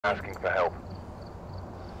asking for help.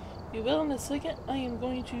 We will in a second. I am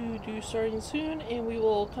going to do starting soon, and we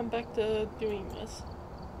will come back to doing this.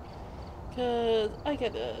 Because I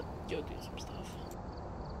gotta go do some stuff.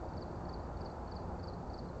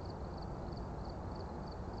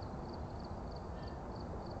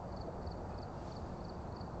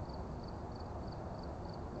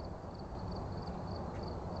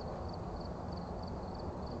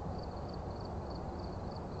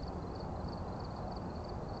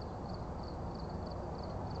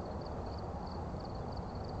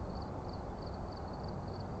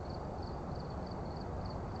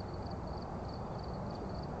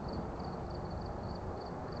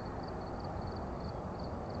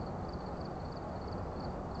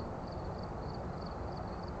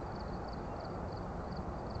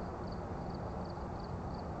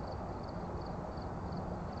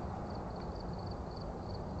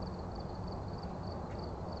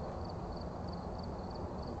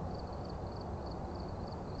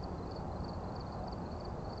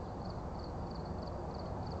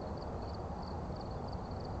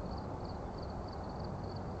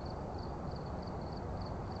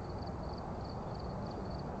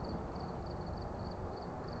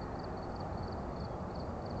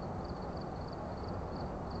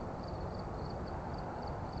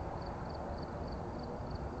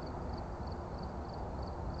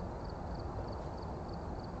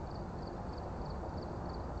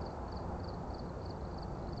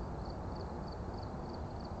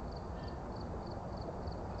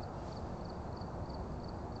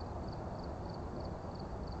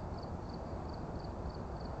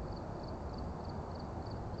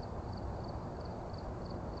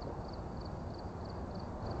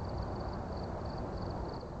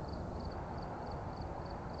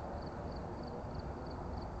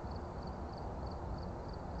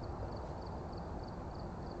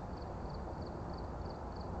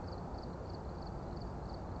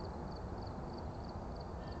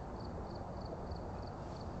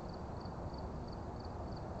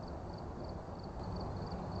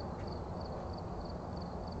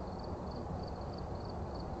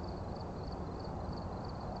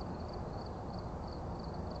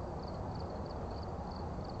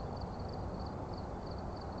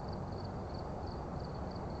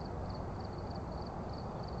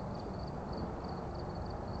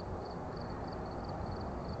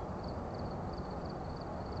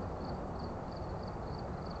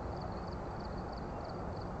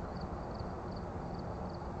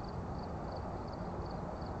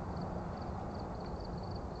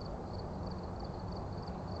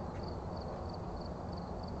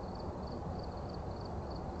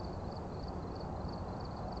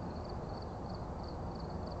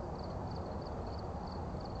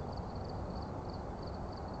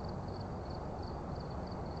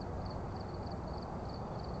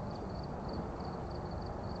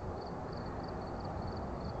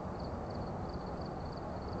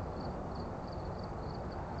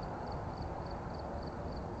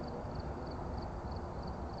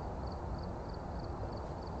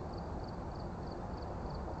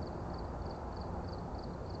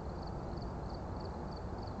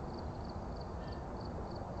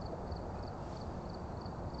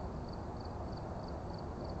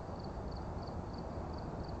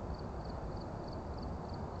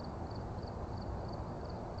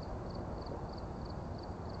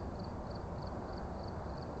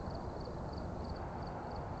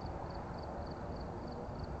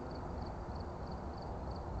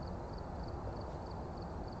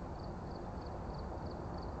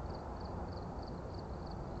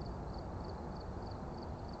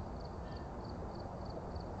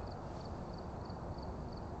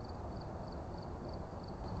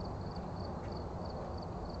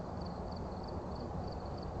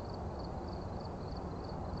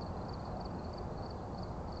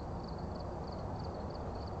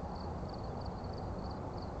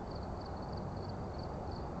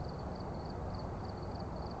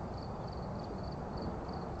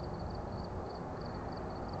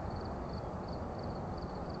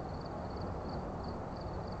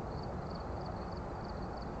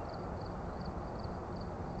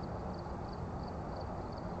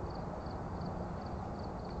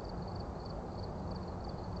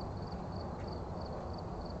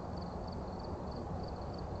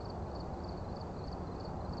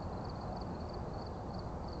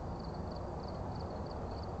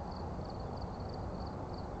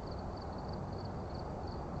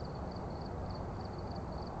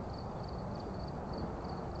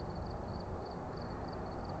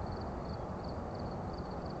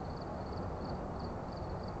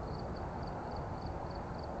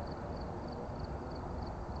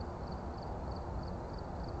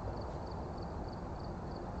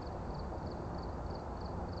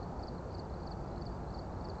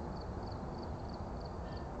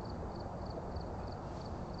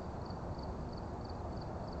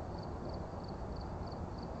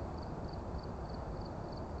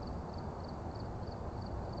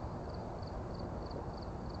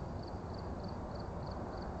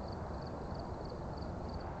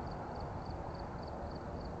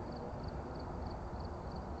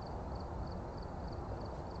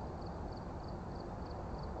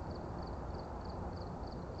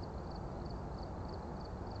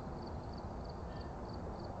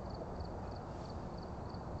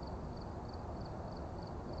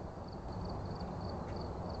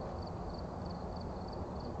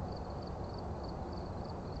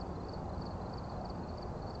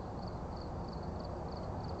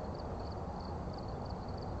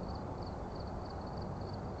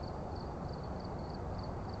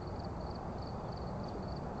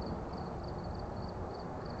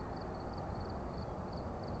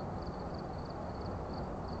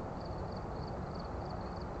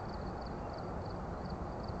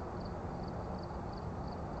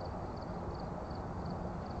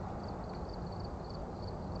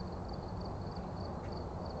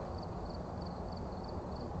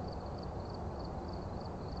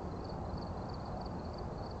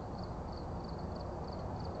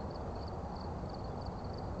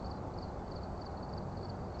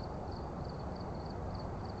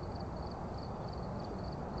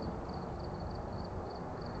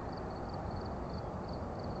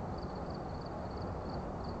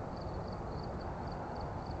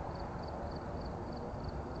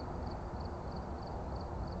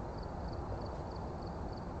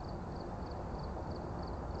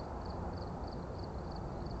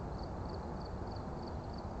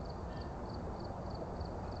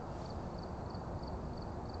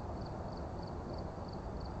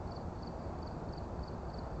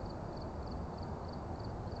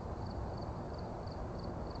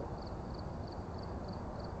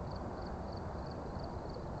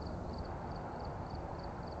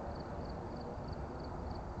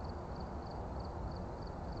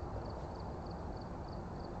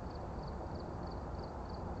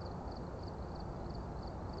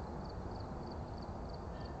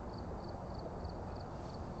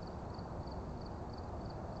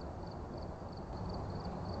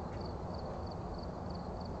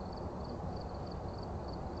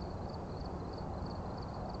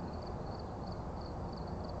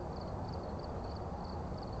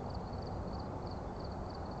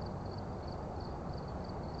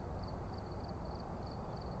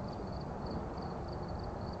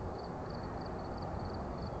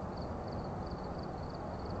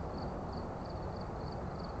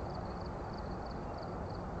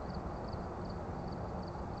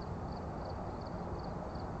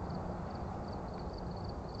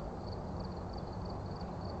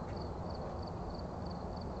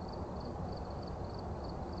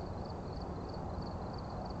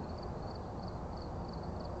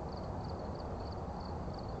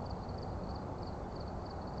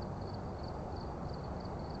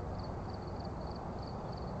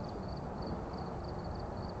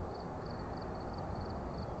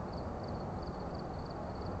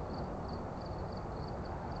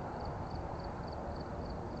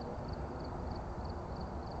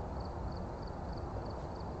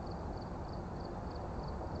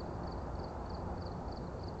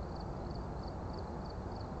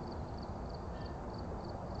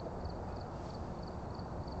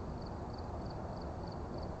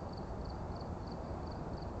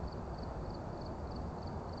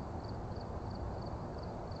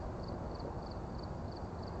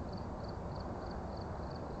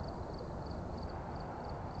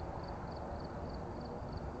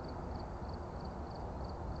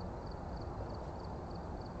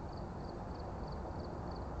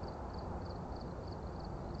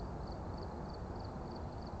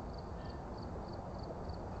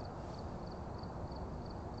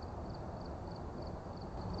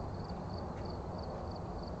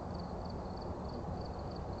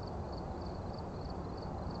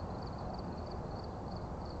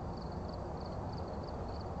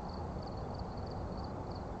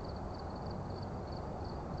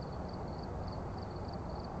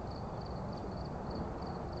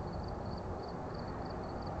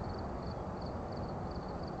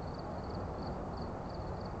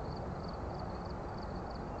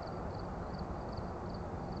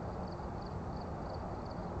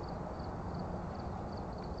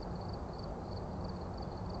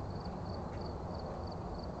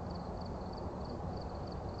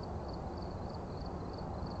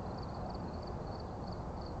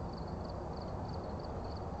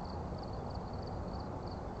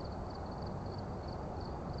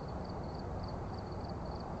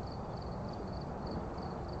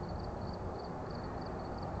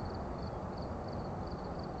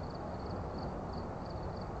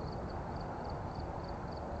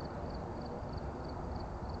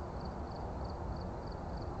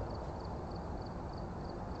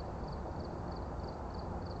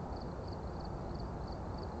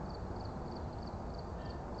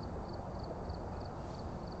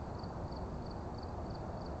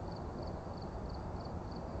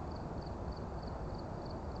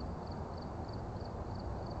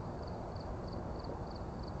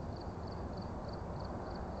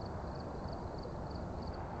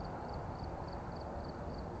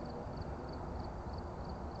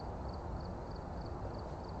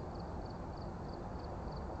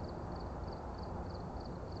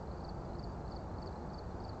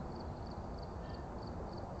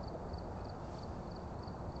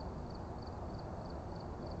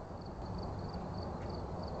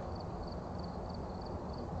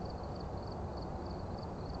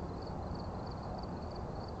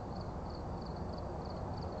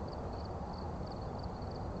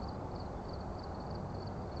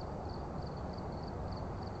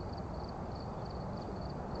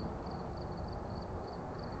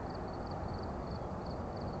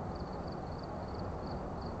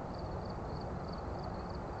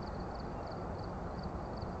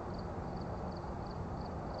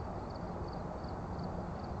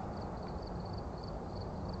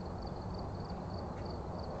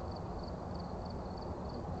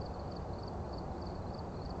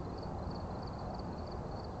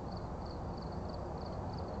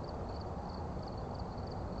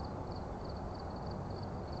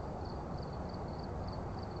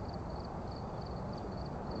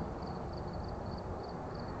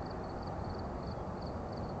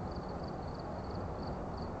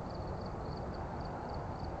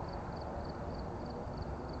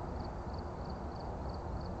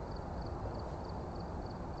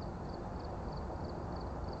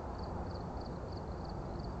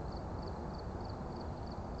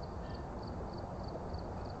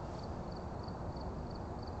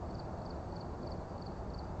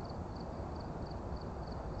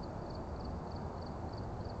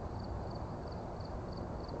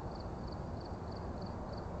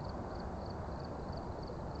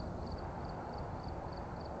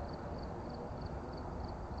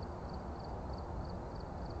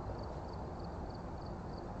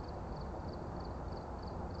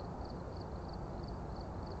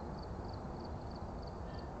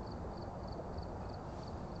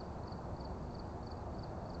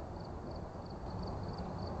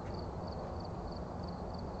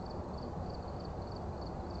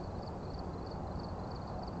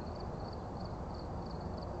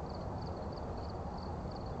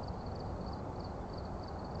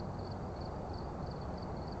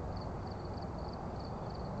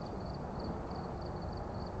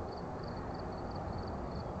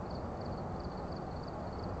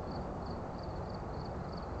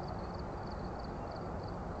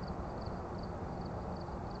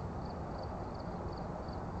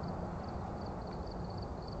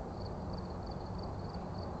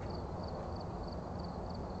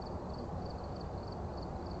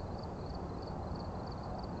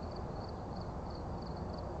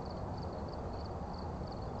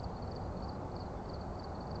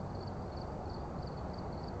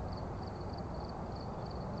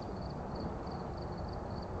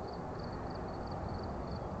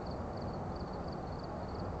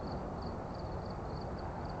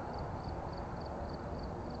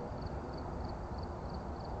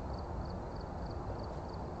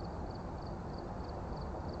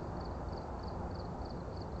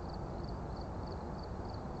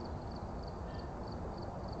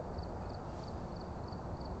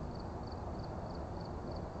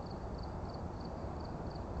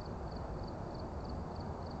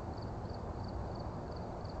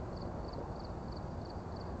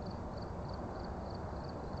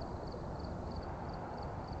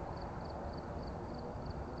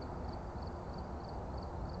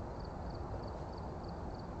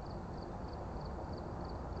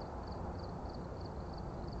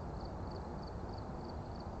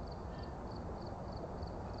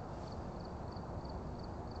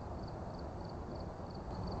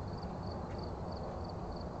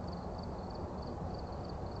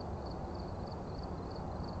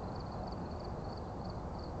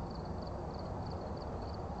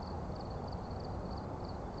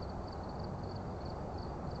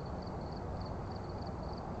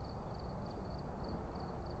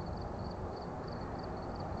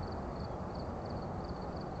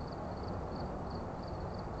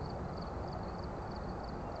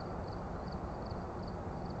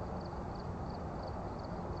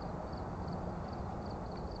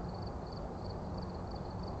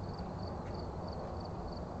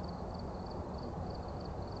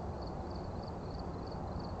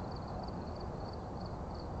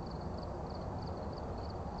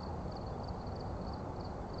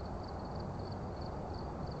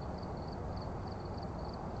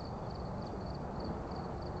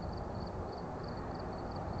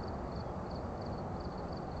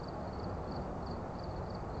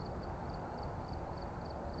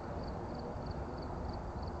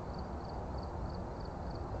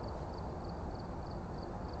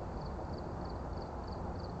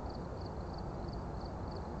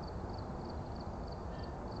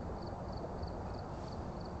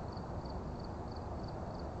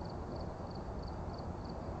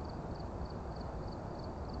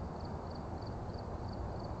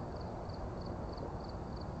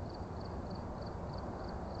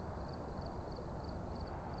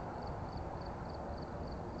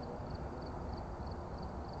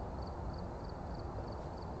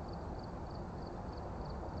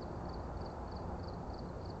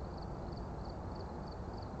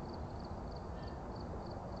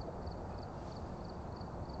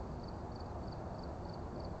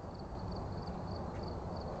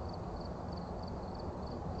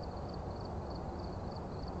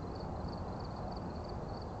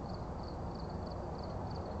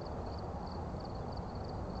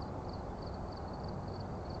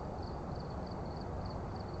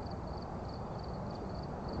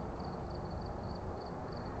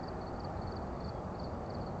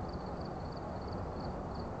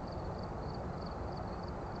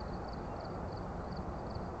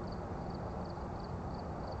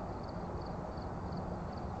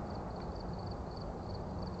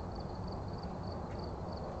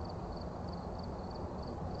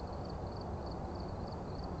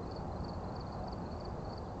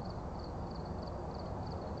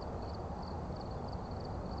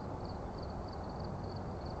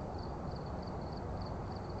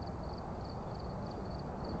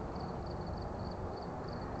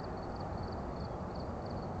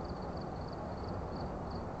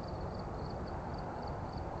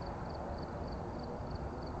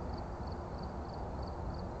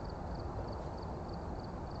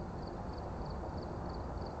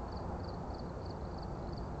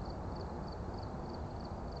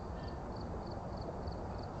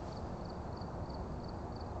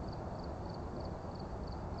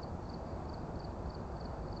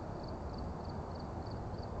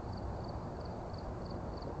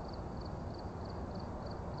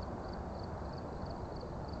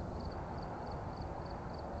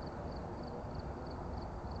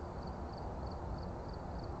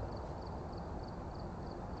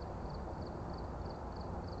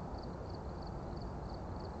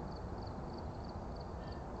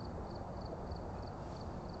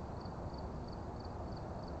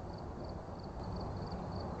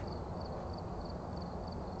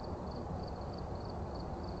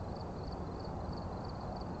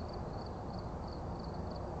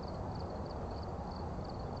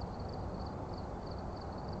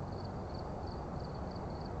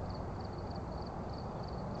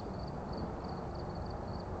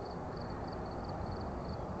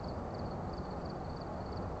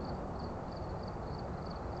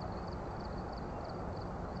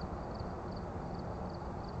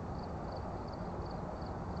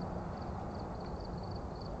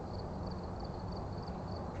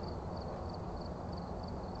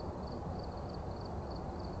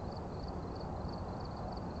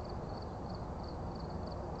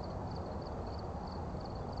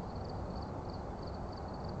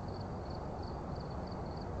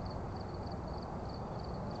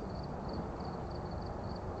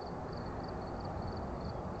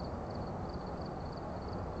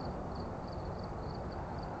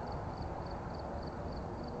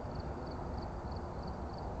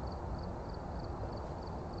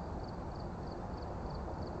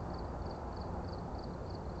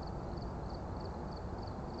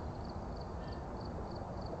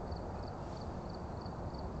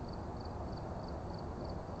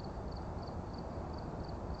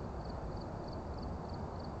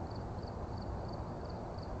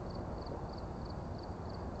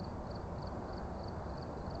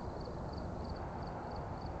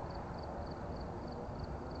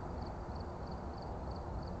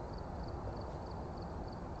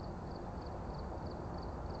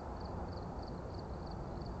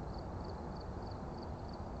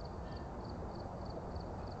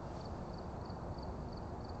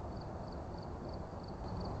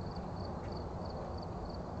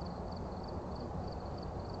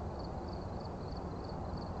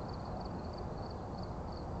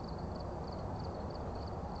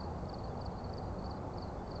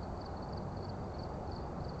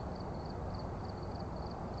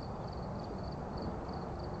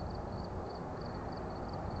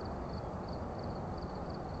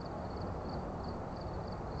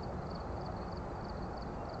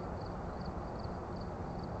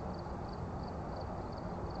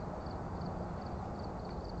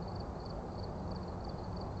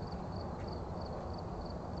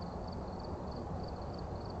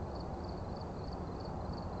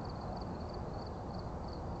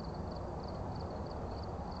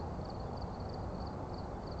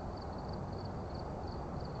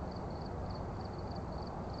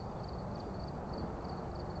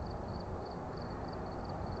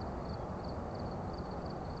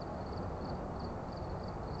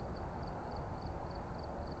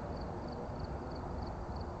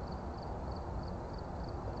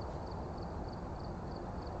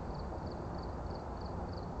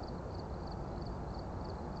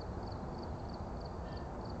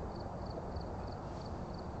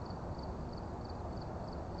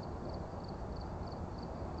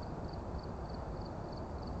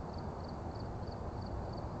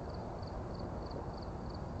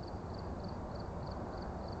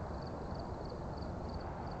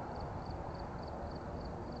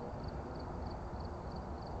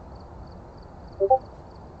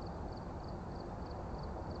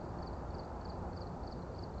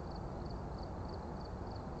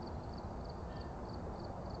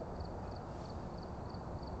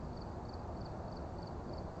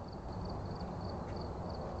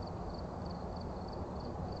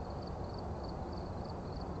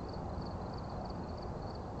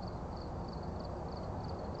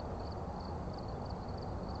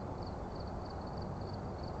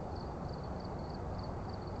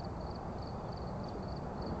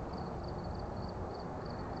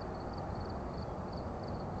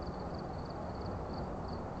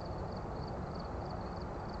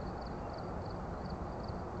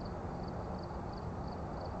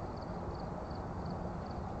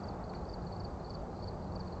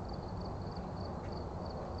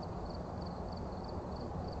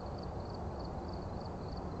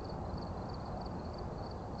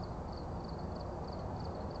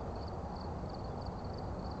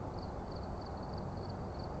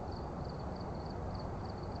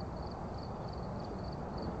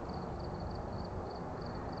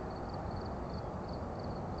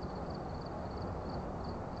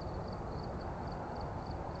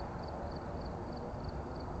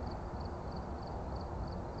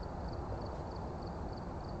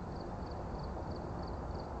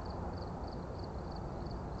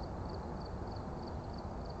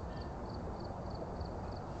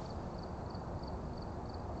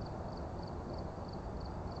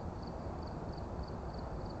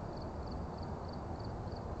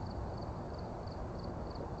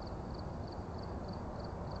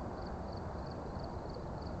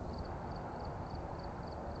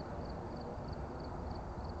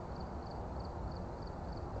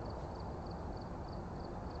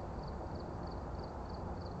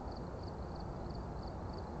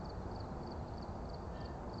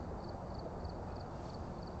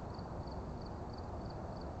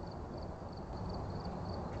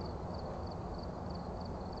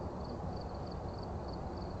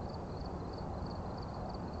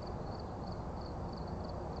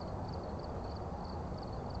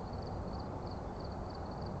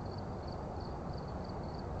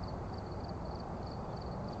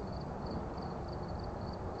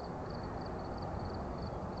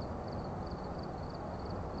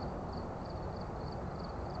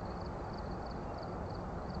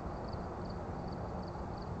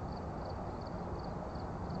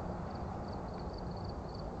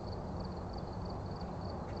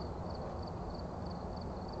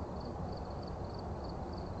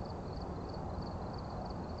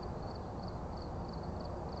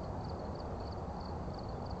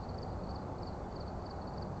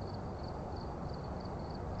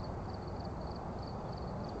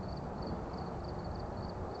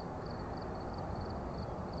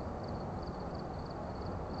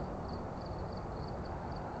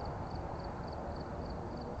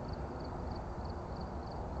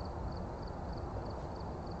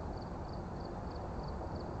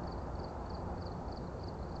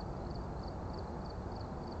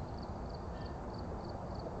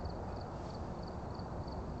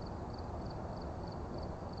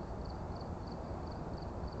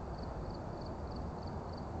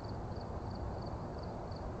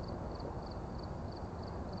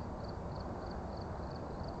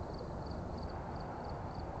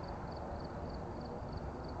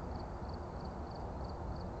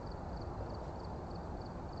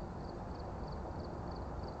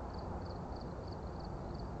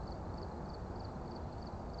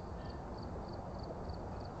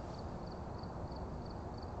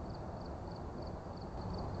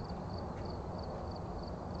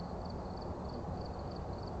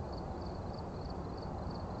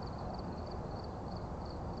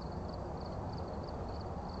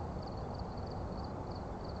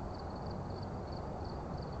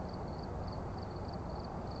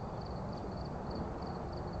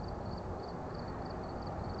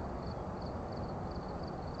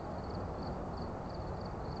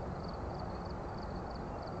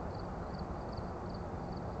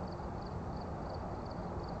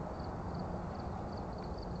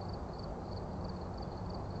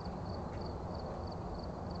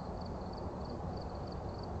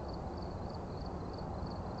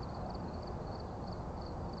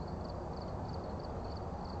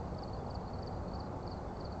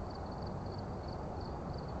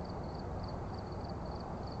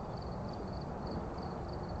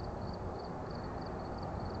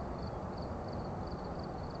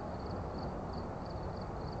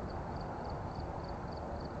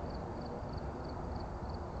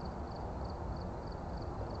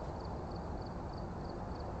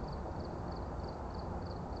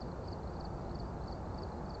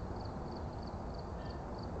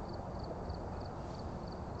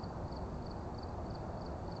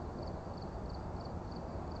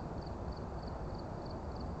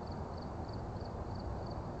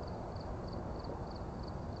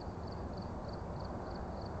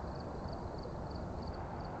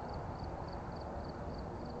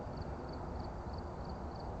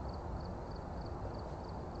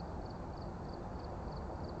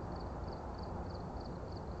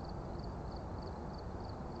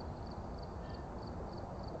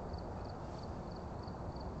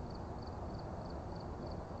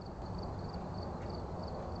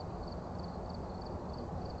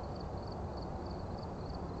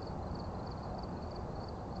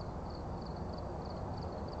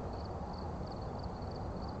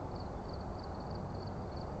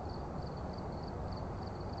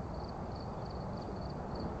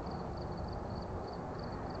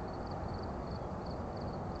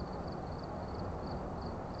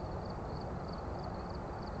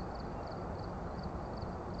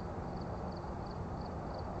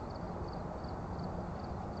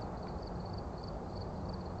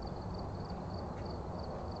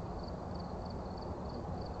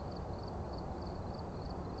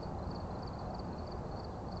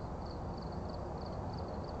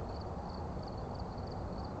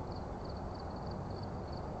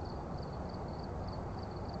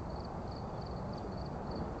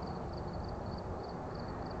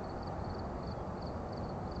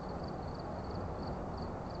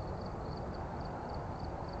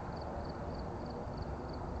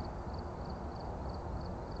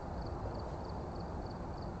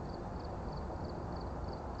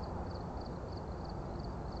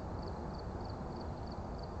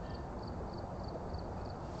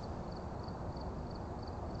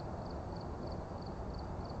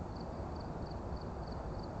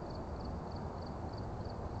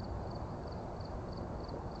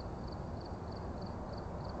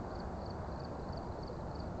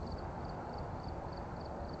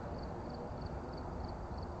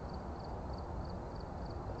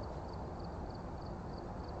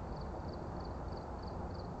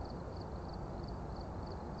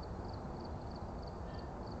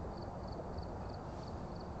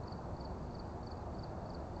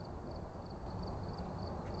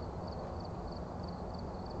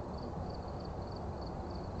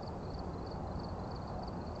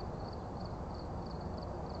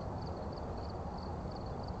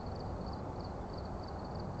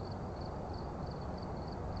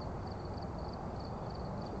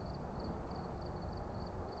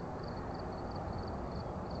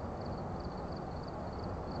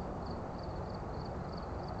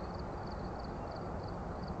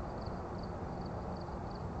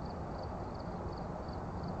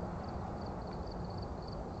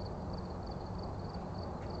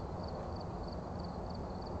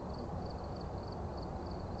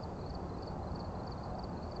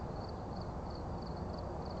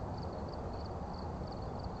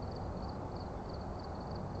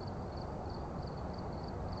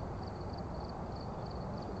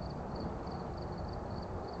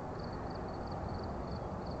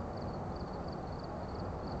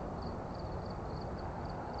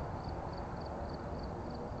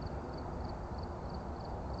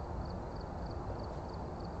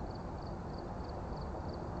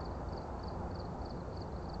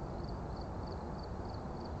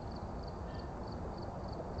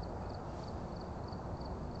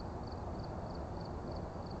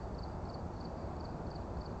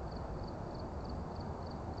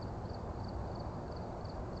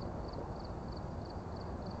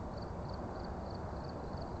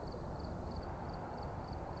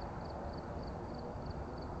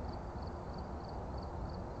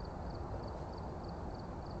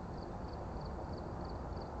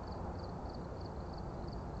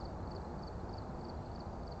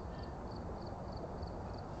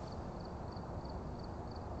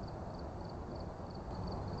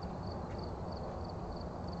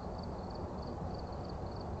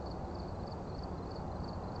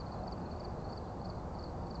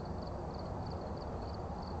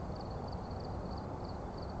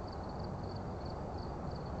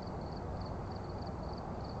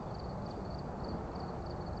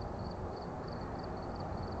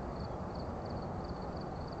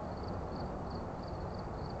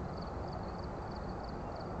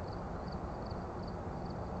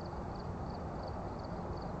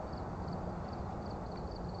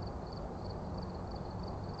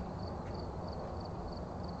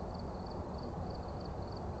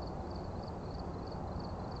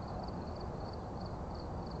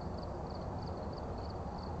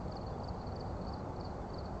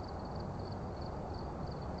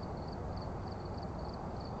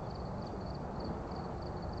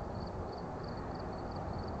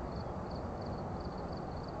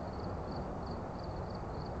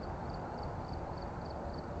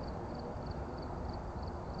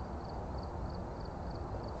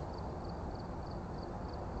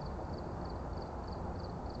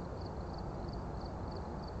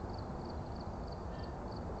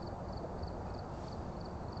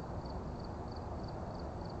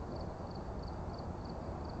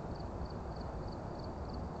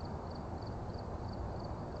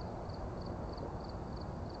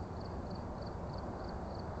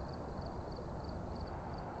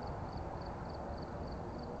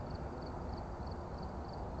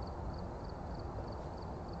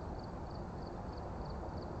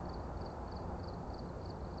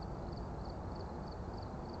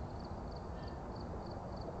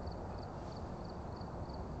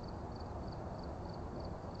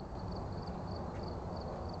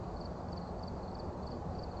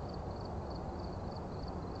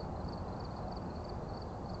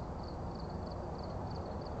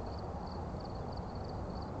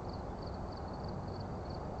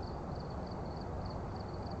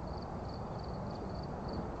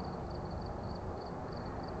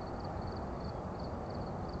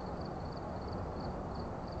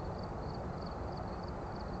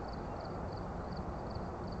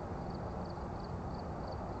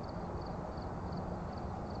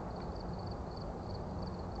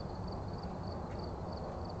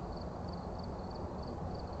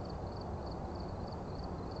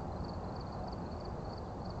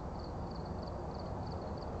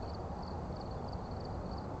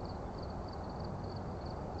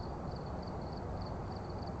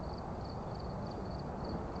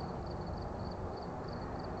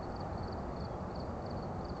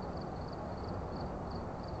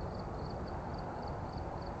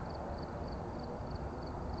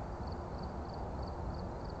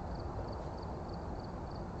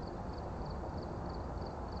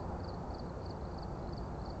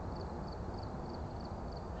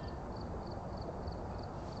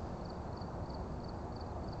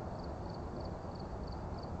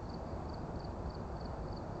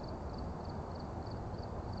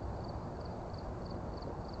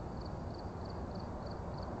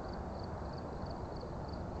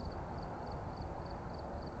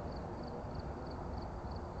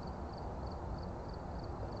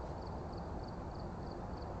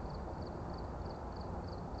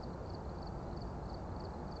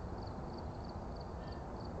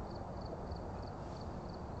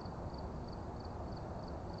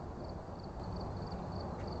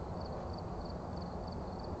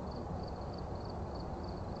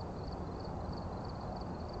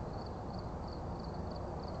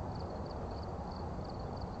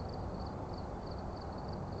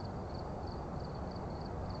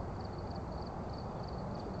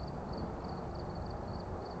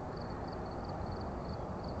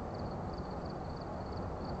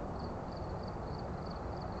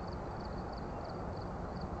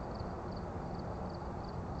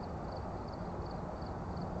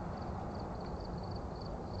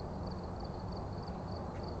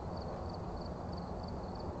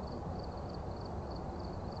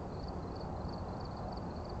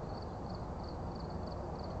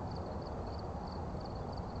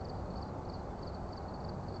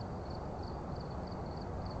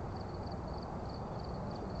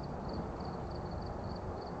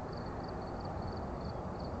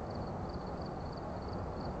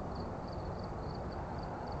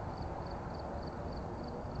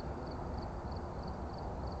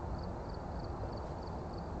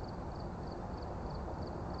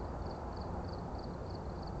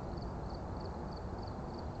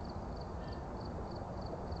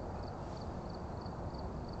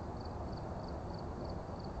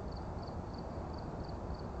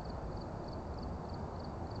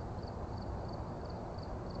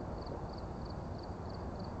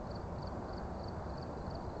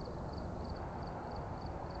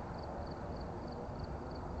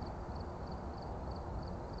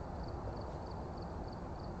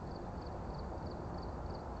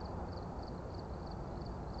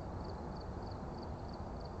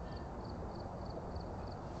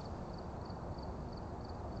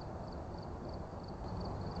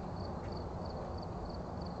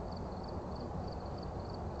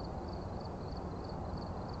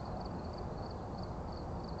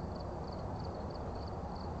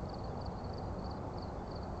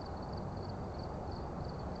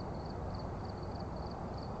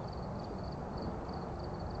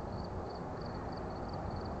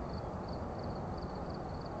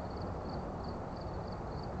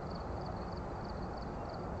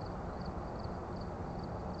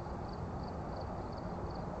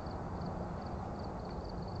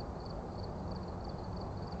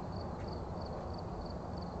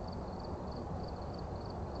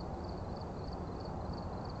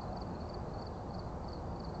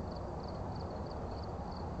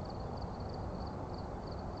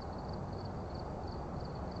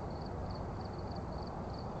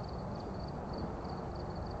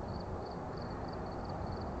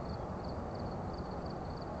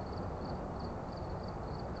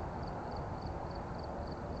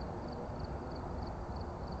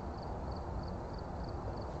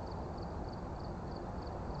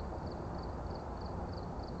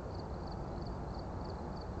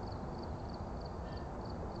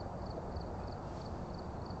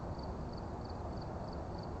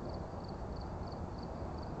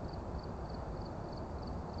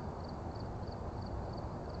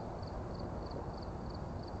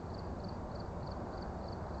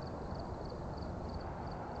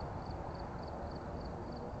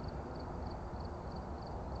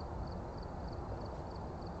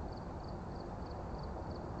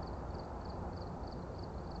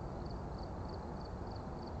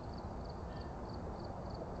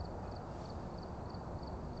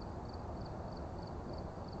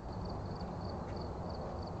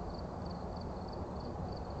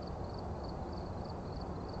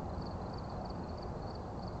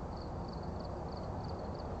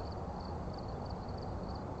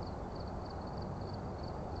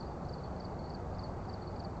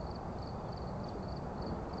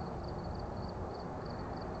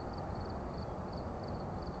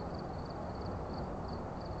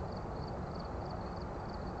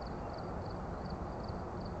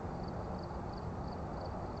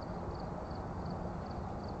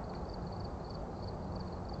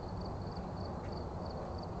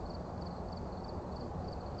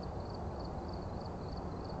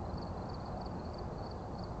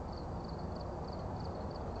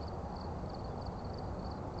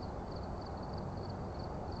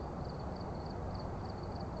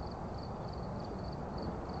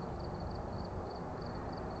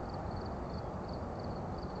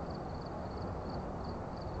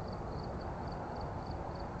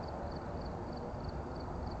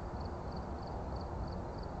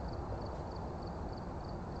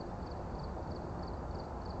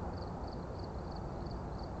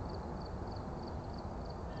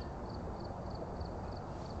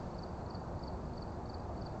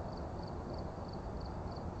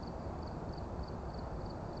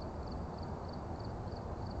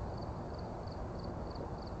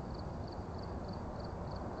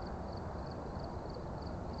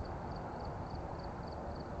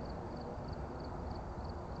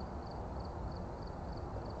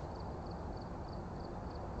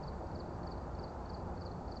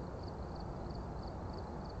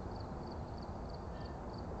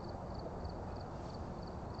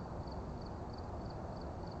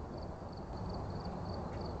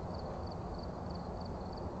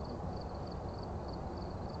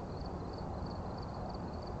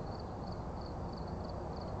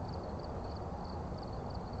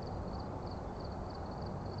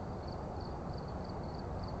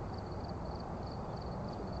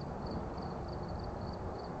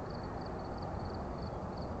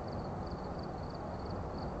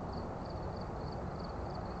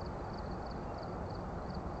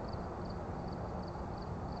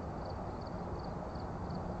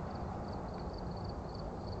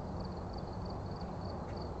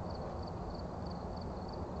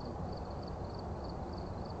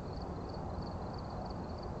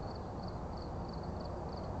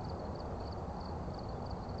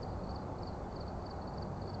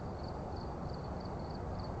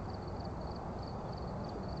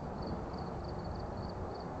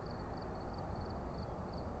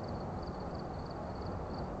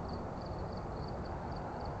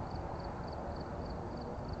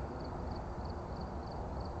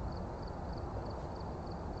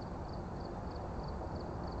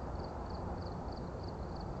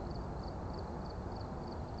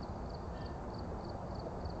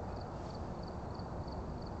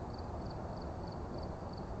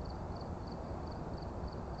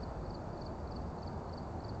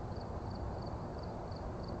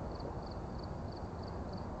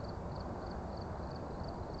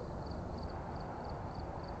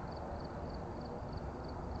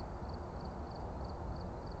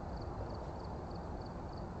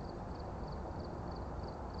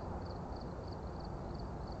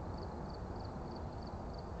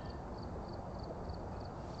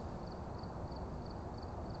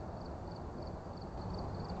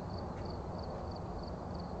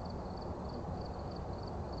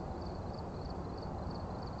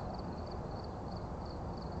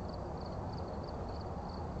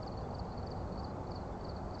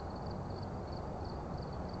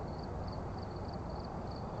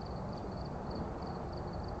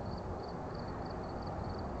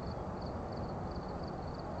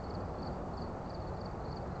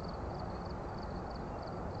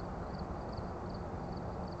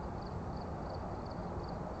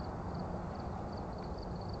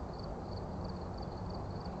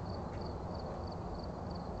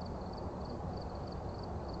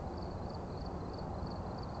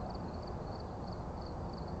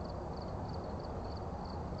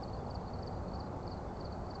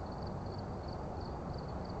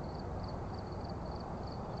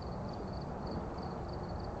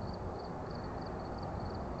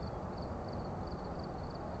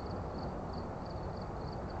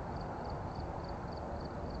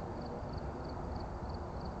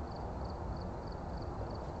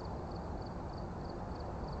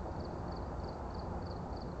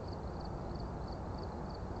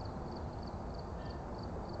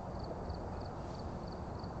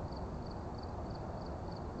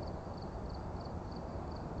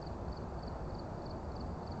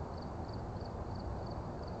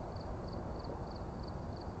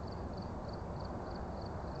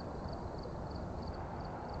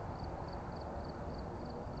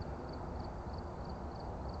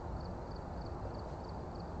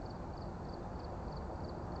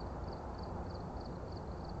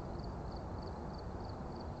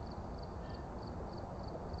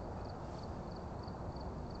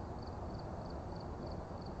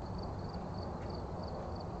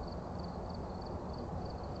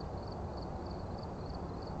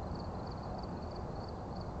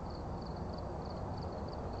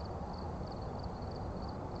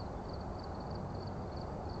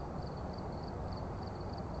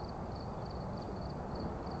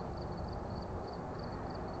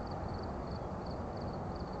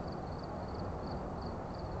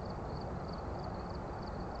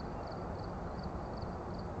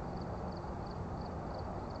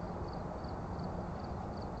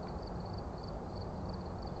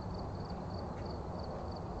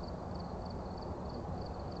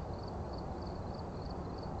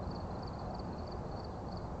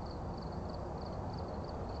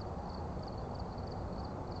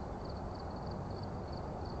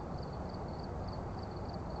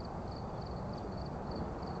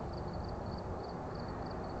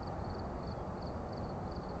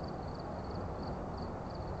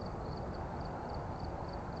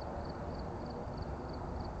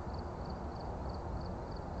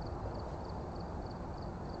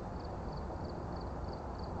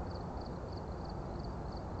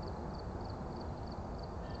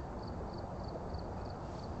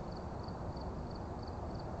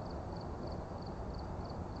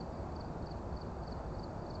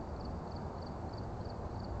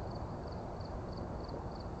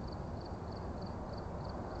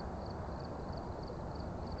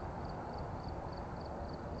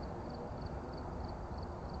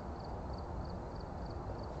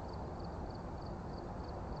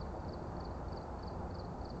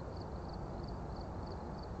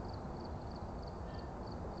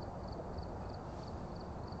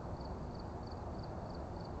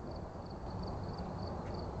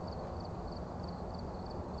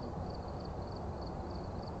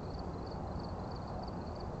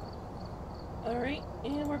 Alright,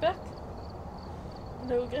 and we're back.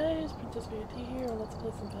 Hello guys, Princess Beauty here, and let's play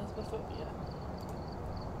some Phasmophobia.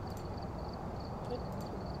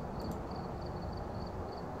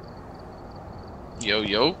 Yo,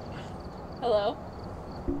 yo. Hello.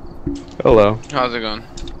 Hello. How's it going?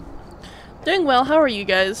 Doing well, how are you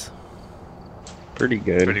guys? Pretty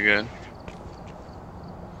good. Pretty good.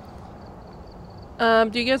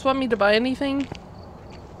 Do you guys want me to buy anything?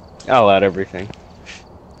 I'll add everything.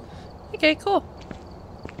 Okay, cool.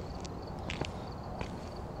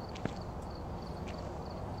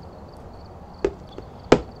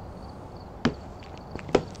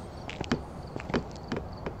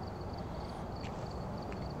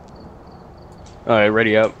 Alright,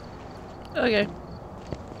 ready up. Okay.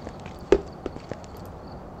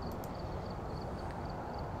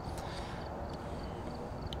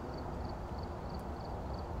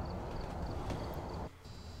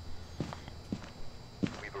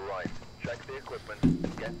 We've arrived. Check the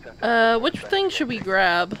equipment. Get sent Which thing should we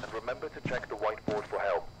grab? and remember to check the whiteboard for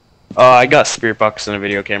help. I got spirit box and a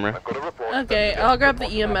video camera. I've got a report. Okay, I'll grab the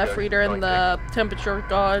EMF reader and the temperature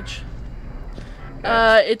gauge.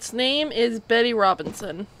 Its name is Betty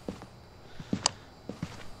Robinson.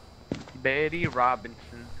 Betty Robinson.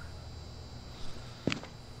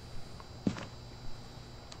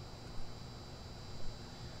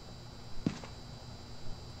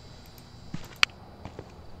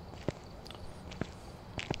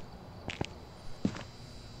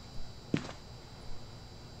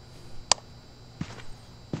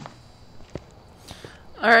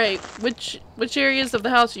 Alright, which areas of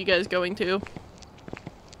the house are you guys going to?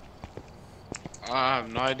 I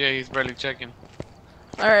have no idea. He's barely checking.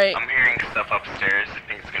 Alright. I'm hearing stuff upstairs. I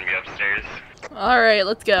think it's gonna be upstairs. Alright,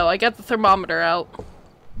 let's go. I got the thermometer out.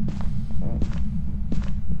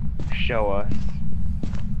 Show us.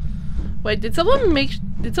 Wait, did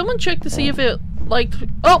someone check to see if it, like,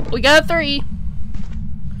 oh, we got a 3!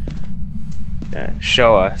 Yeah,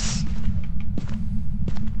 show us.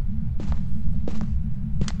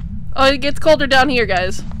 Oh, it gets colder down here,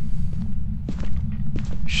 guys.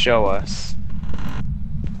 Show us.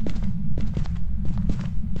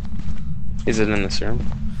 Is it in this room?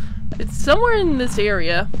 It's somewhere in this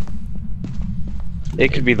area.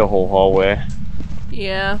 It could be the whole hallway.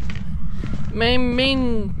 Yeah.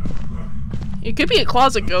 Main... It could be a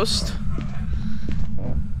closet ghost.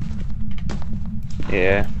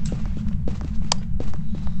 Yeah.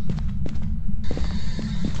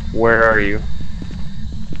 Where are you?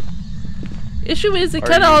 Issue is, it Are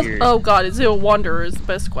kind you of... here? Oh god, is it a wanderer is the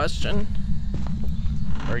best question.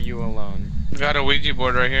 Are you alone? We got a Ouija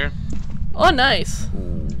board right here. Oh, nice.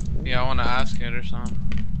 Yeah, I want to ask it or something.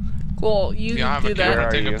 Cool, you Yeah, I have do a that. Where camera.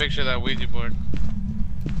 are Take you? a picture of that Ouija board.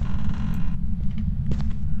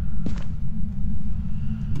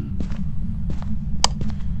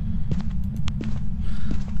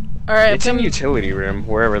 Alright, It's in utility room,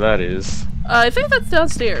 wherever that is. I think that's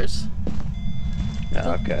downstairs.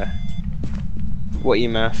 Okay. What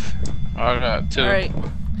EMF? I got 2. Alright.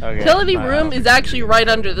 Okay. Utility I room don't is think actually right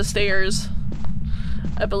under the stairs.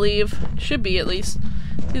 I believe. Should be, at least.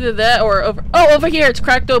 It's either that or over... Oh, over here! It's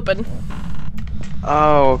cracked open.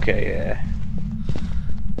 Oh, okay, yeah.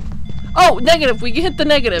 Oh, negative! We can hit the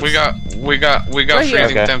negatives. We got Right here.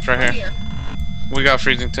 freezing Okay. temps right here. We got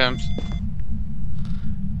freezing temps.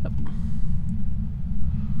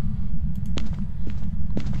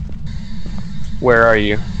 Where are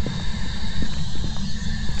you?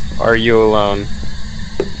 Are you alone?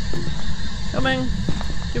 Coming.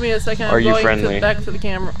 Give me a second. Are I'm you going friendly? back to the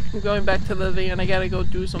camera. I'm going back to the van. I gotta go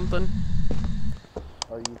do something.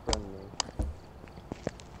 Are you friendly?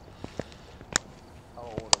 How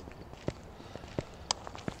old are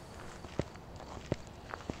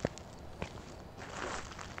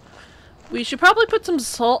you? We should probably put some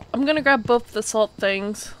salt. I'm gonna grab both the salt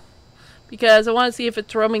things. Because I want to see if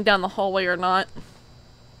it's roaming down the hallway or not.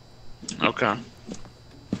 Okay.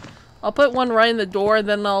 I'll put one right in the door, and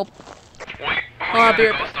then I'll... Wait, I'll be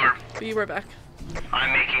right ghost back. orb. Be right back.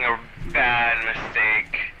 I'm making a bad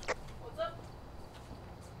mistake.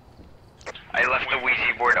 I left the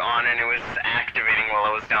Ouija board on and it was activating while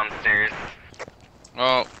I was downstairs.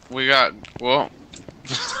 Well, we got... Well...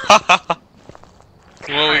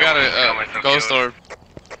 well, we got a ghost orb.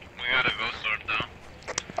 We got a ghost orb, though.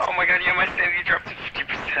 Oh my god, yeah, my sanity dropped to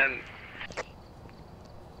 50%.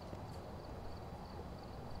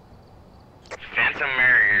 Phantom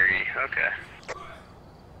Mary, okay.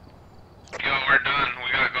 Yo, we're done.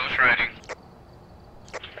 We got ghost riding.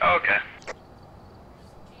 Okay.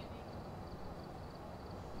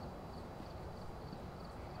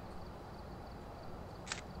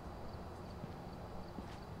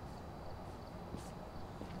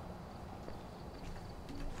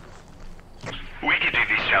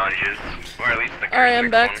 challenges, or at least the Alright, I'm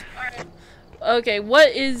crucifix back. one. Okay,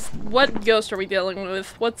 what ghost are we dealing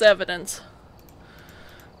with? What's evidence?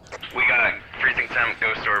 We got freezing temp,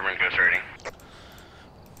 ghost orb, and ghost rating.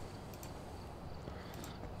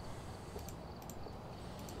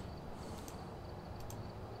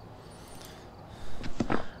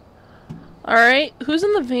 Alright, who's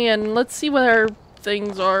in the van? Let's see what our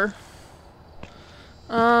things are.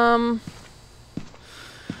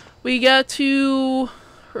 We got to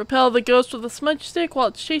repel the ghost with a smudge stick while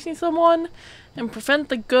it's chasing someone, and prevent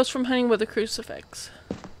the ghost from hunting with a crucifix.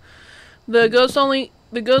 The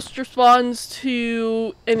ghost responds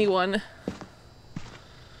to anyone.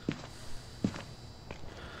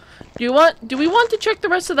 Do we want to check the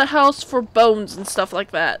rest of the house for bones and stuff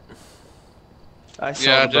like that? I saw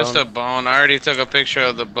Yeah, the just bone. a bone. I already took a picture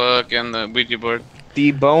of the book and the Ouija board.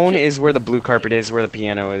 The bone is where the blue carpet is, where the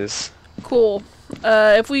piano is. Cool.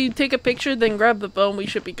 If we take a picture, then grab the bone, we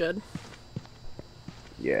should be good.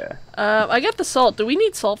 Yeah. I got the salt. Do we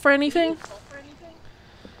need salt for anything?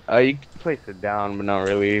 You can place it down, but not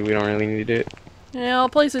really. We don't really need it. Yeah, I'll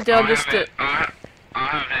place it down just to... I'll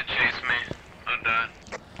have it chase me. I'm done.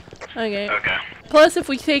 Okay. Okay. Plus, if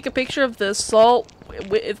we take a picture of the salt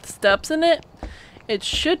with steps in it, it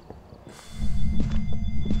should...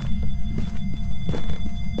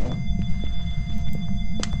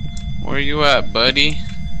 Where you at, buddy?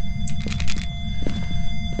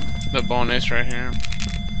 The bone is right here.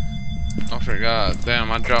 I forgot.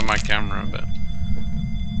 Damn, I dropped my camera a bit.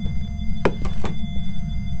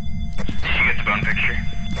 Did you get the bone picture?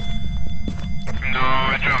 No,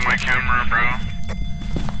 I dropped my camera, bro.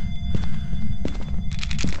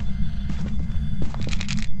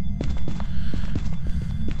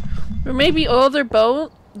 There may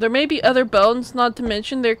be other bones, not to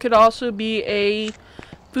mention there could also be a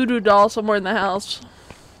voodoo doll somewhere in the house.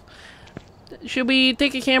 Should we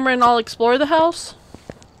take a camera and I'll explore the house?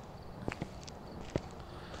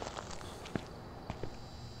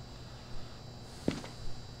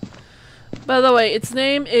 By the way, its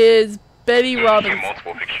name is Betty Robinson.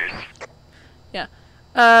 Multiple pictures. Yeah.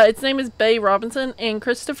 Its name is Betty Robinson, and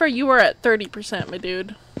Christopher, you are at 30%, my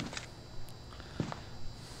dude.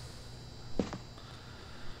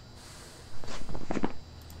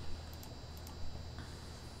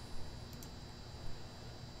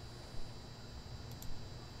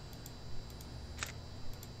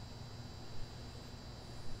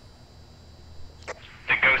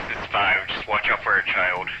 The ghost is 5. Just watch out for a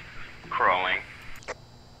child crawling.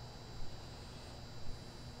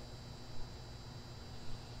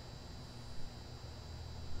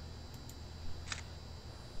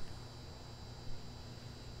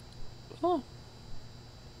 Oh.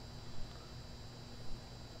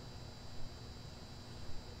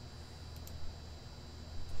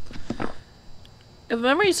 If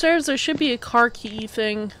memory serves, there should be a car key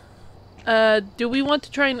thing. Do we want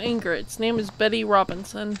to try and anger it? Its name is Betty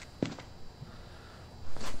Robinson.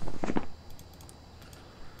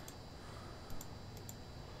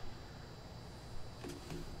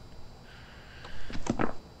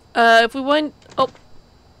 If we went... Oh.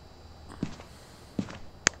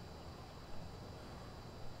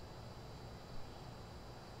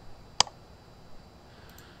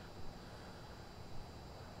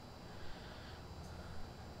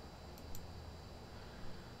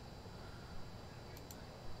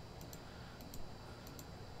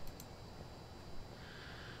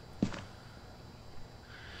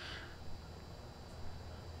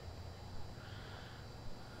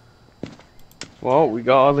 Well, we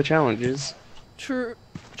got all the challenges. True.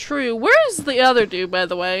 Where is the other dude, by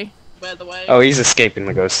the way? Oh, he's escaping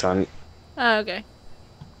the ghost hunt. Ah, okay.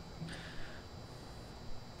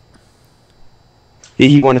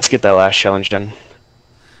 He wanted to get that last challenge done.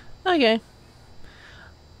 Okay.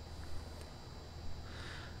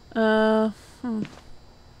 Yeah,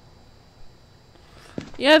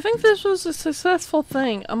 I think this was a successful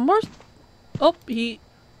thing. I'm more... Oh, he...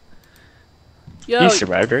 Yo. He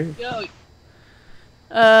survived, right? Yo.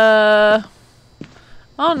 I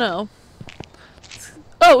don't know.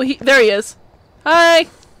 Oh, there he is. Hi!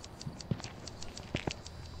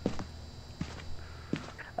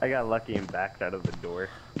 I got lucky and backed out of the door.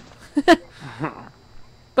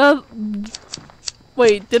 But...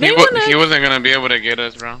 Wait, did anyone... He wasn't gonna be able to get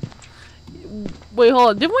us, bro. Wait, hold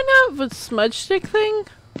on. Did we have a smudge stick thing?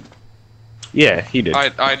 Yeah, he did.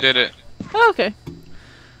 I did it. Oh, okay.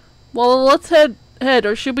 Well, let's head,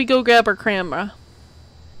 or should we go grab our camera?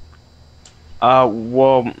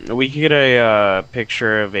 Well, we could get a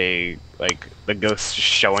picture of the ghost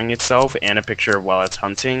showing itself and a picture of while it's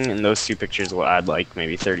hunting, and those two pictures will add like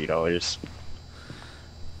maybe $30.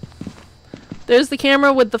 There's the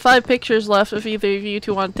camera with the 5 pictures left if either of you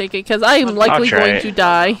two want to take it, because I am likely try going it. to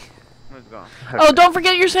die. Let's go. Oh, don't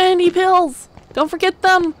forget your sanity pills! Don't forget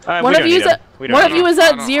them! We One of don't you need is them. at We don't one of need you them. is I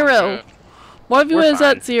at don't- I'm 0. good. One of you We're is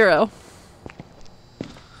at fine. 0.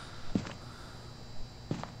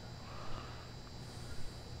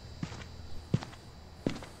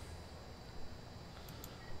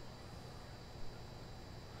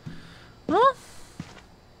 Huh?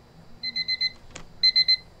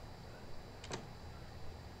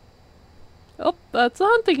 Oh, that's a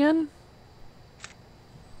hunt again.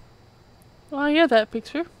 Oh, I get that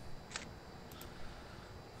picture.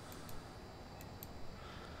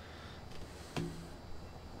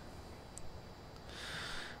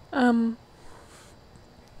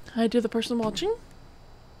 Hi to the person watching.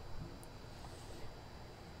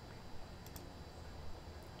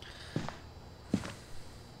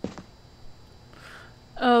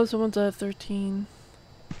 Oh, someone's at 13.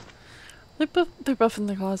 They're both in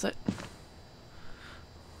the closet.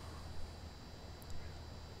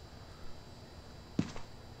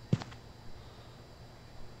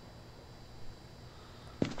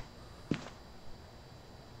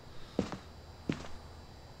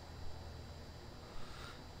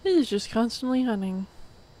 He's just constantly hunting.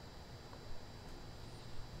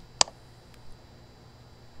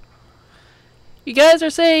 You guys are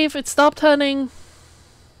safe. It stopped hunting.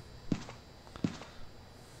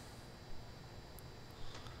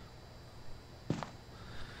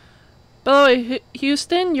 By the way,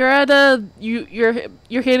 Houston, you're at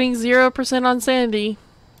you're hitting 0% on sanity.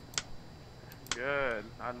 Good.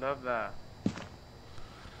 I love that.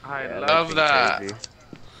 I Yeah, love that'd be that. crazy.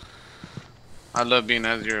 I love being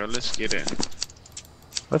at 0. Let's get it.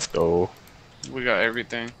 Let's go. We got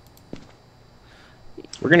everything.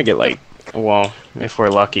 We're gonna get like, well, if we're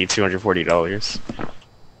lucky, $240.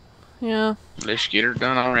 Yeah. Let's get her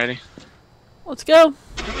done already. Let's go.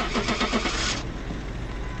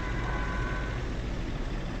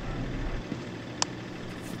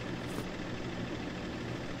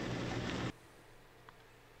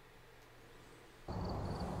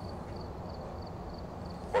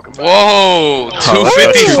 Welcome back. Whoa! Oh,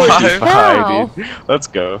 255. Wow. dude. Let's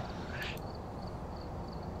go.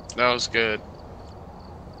 That was good.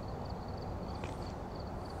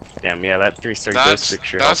 Damn, yeah, that 3-star ghost That's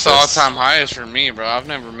picture. the helped us. all-time highest for me, bro. I've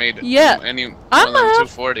never made Yeah. any more I'm than a-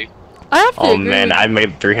 240. I have to Oh agree man, with I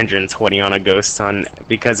made 320 on a ghost hunt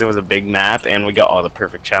because it was a big map and we got all the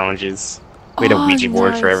perfect challenges. We had a Oh, Ouija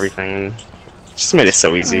board for nice. everything. Just made it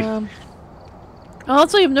so easy.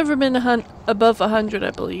 Also, you've never been above 100,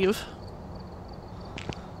 I believe.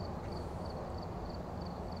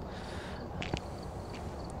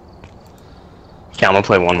 Okay, I'm gonna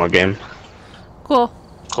play one more game. Cool.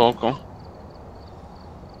 Cool, cool.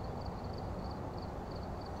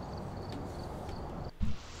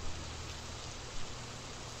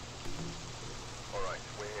 Alright,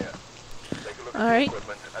 we're here. Take a look Alright. at the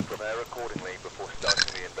equipment and prepare accordingly before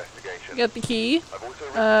starting the investigation. Get the key. I've also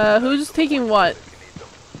written Who's some taking pointers what? if you need them.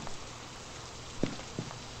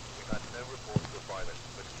 We've had no reports of violence,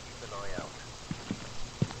 but keep an eye out.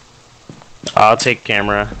 I'll take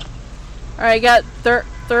camera. Alright, got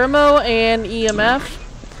thermo and EMF.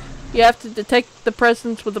 You have to detect the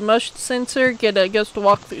presence with a motion sensor, get a ghost to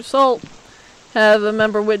walk through salt, have a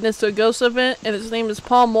member witness to a ghost event, and his name is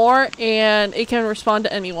Paul Moore, and it can respond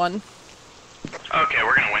to anyone. Okay,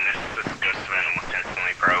 we're gonna witness this ghost event almost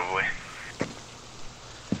instantly, probably.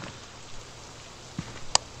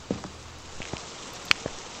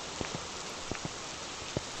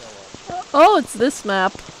 Oh, it's this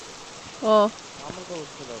map. Oh. I'm gonna go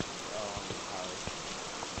to the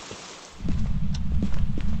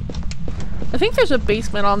I think there's a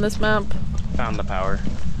basement on this map. Found the power.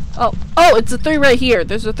 Oh, it's a 3 right here.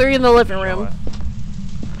 There's a 3 in the living room.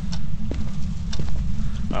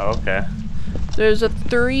 Oh, okay. There's a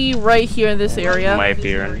 3 right here in this area. Might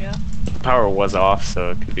be right. Power was off,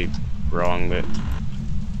 so it could be wrong, but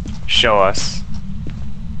show us.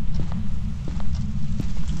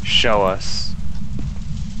 Show us.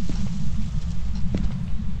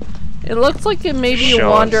 It looks like it may be a Show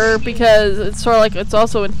wander us. because it's sort of like it's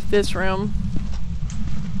also in this room.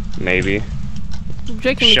 Maybe. I'm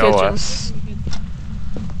checking the Show kitchen. us.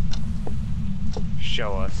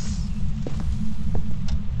 Show us.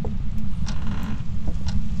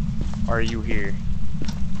 Are you here?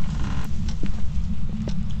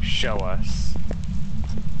 Show us.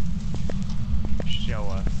 Show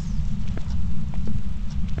us.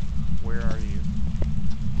 Where are you?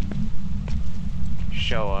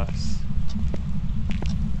 Show us.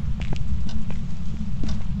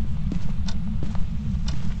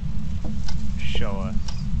 Show us.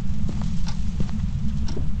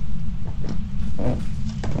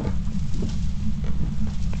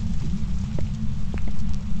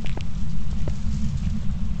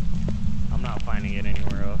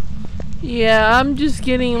 Yeah, I'm just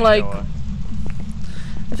getting like. Show us.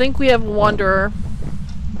 I think we have a wanderer.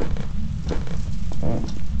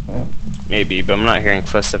 Maybe, but I'm not hearing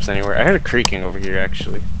footsteps anywhere. I heard a creaking over here,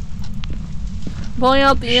 actually. Pulling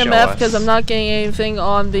out the Show EMF because us. I'm not getting anything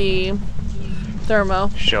on the thermo.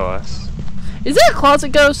 Show us. Is that a closet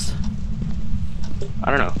ghost? I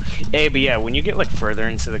don't know. Hey, but yeah, when you get like further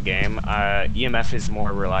into the game, EMF is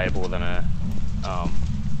more reliable than a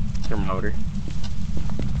thermometer.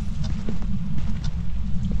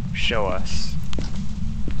 Show us.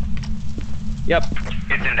 Yep.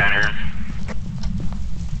 It's in diner room.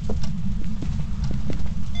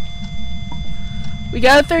 We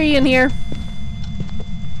got a 3 in here.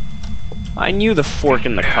 I knew the fork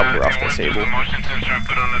and the cup were off the table. The motion sensor I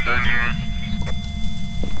put on the dining room.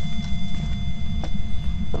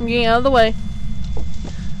 I'm getting out of the way.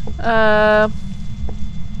 I'm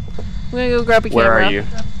gonna go grab a camera. Where are you?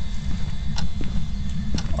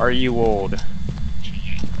 Are you old?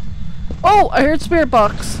 Oh, I heard spirit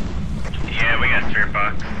box. Yeah, we got spirit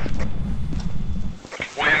box.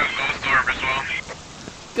 We have a ghost orb as well.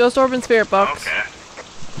 Ghost orb and spirit box. Okay.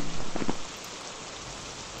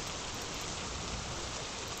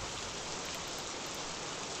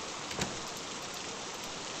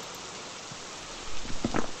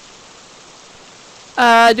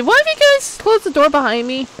 Did one of you guys close the door behind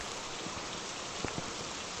me?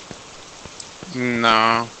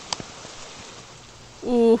 No.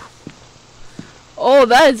 Ooh. Oh,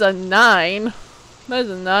 that is a 9. That is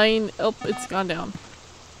a 9. Oh, it's gone down.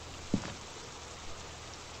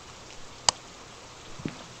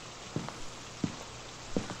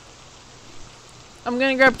 I'm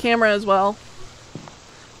gonna grab camera as well.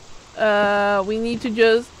 We need to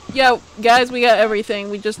just... Yeah, guys, we got everything.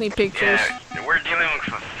 We just need pictures. Yeah, we're dealing with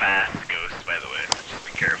a fast ghost, by the way, so just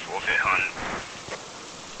be careful if it hunts.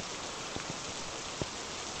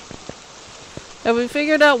 Have we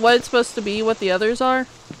figured out what it's supposed to be, what the others are?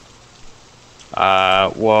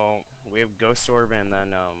 Well, we have Ghost Orb and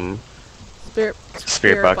then,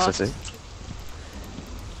 Spirit Box, that's it.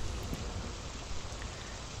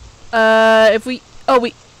 If we... Oh,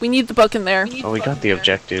 we need the book in there. Oh, we got the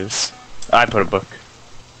objectives. I put a book.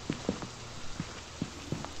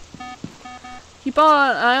 Keep an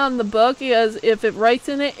eye on the book, because if it writes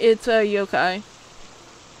in it, it's a yokai.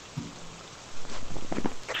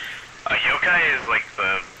 A yokai is like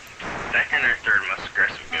the second or third most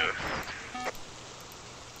aggressive ghost.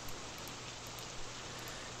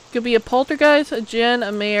 Could be a poltergeist, a djinn,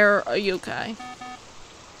 a mare, a yokai.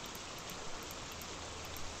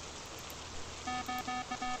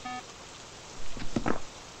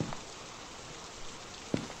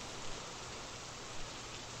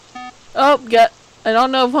 Oh, I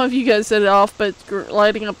don't know if one of you guys set it off, but it's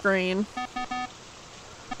lighting up green.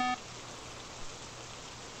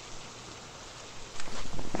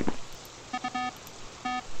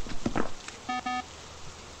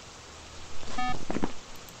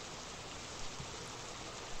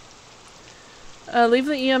 Leave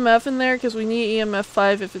the EMF in there because we need EMF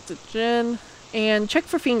 5 if it's a djinn. And check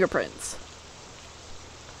for fingerprints.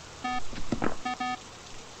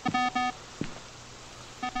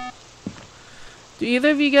 Do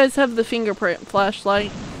either of you guys have the fingerprint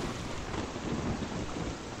flashlight?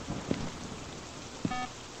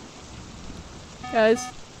 Guys,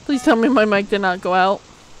 please tell me my mic did not go out.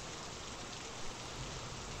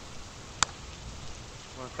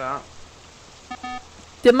 What's that?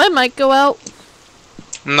 Did my mic go out?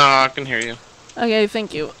 No, I can hear you. Okay,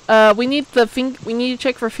 thank you. We need we need to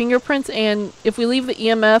check for fingerprints, and if we leave the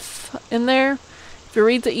EMF in there, if it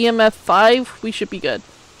reads the EMF 5, we should be good.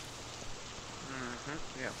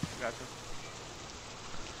 Yeah, gotcha.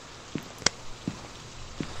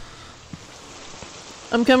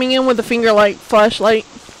 I'm coming in with a fingerlight flashlight.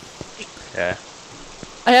 Yeah.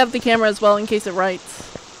 I have the camera as well in case it writes.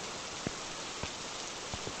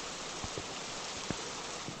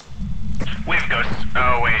 We have ghosts.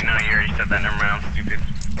 Oh wait, no, you already said that. Never mind, I'm stupid.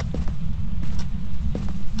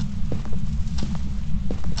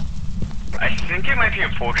 I think it might be a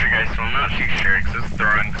poltergeist, so I'm not too sure because it's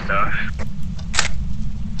throwing stuff.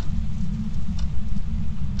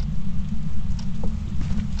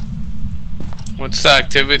 What's the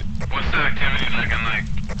activity? What's the activity looking like?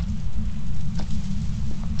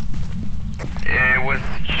 It was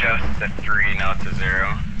just a 3, now it's a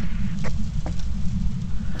 0.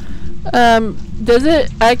 Does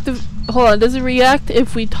it hold on, does it react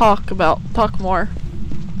if we talk more?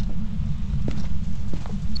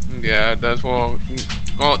 Yeah, that's what.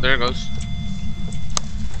 Oh, there it goes.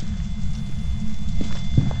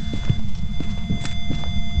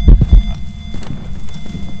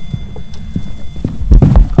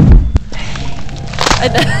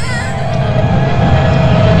 Someone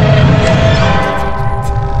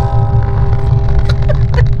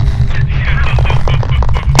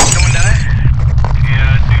died?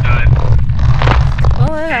 Yeah, 2 died.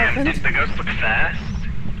 Well, that Did happened. the ghost look fast?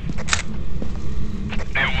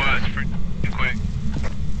 It was pretty quick.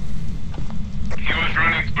 He was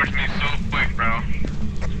running towards me so quick, bro.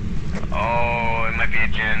 Oh, it might be a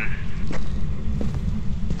Jinn.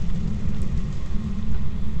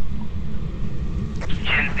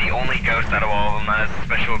 Jinn's the only ghost out of all of them that has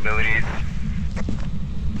special abilities.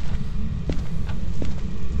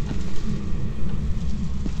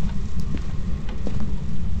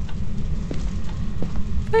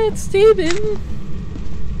 Hey, it's Steven.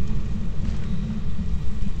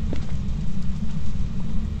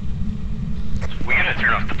 We gotta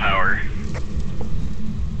turn off the power.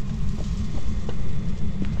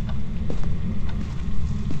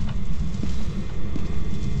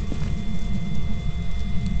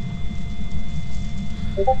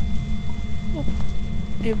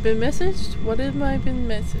 You've been messaged? What have I been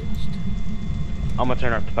messaged? I'm gonna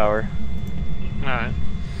turn off the power. Alright.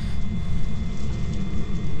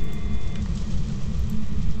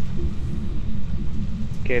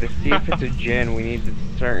 Okay, to see if it's a Jinn, we need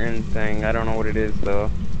a certain thing. I don't know what it is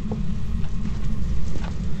though.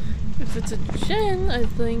 If it's a Jinn, I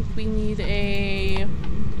think we need a...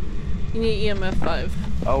 You need EMF 5.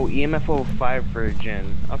 Oh, EMF level 5 for a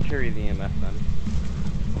Jinn. I'll carry the EMF then.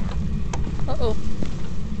 Uh-oh.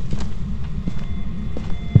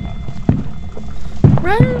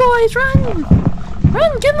 Run, boys, run!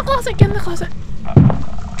 Run! Get in the closet! Get in the closet!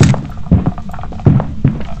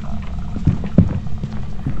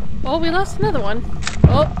 Oh, we lost another one.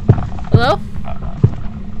 Oh, hello?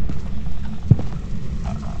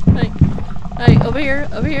 Hey, hey, over here,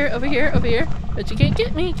 over here, over here, over here. But you can't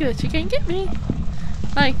get me, but you can't get me.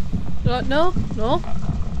 Hi. No, no.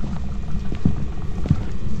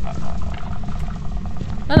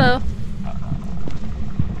 Hello.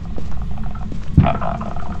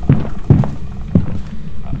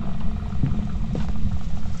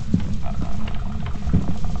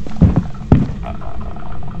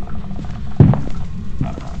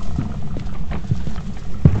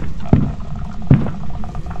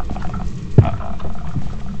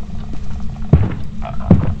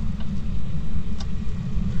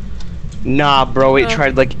 Nah, bro, it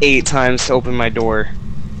tried like 8 times to open my door.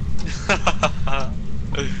 I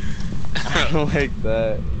don't like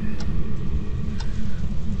that.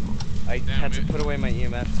 I had to put away my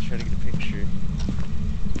EMF to try to get a picture.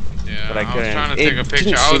 Yeah, But I I was couldn't. trying to It take a picture.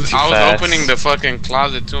 didn't I seem was too fast. opening the fucking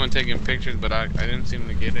closet too and taking pictures, but I didn't seem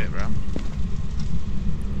to get it, bro.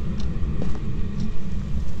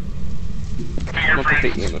 I'm gonna put the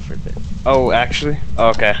EMF right there. Oh, actually? Oh,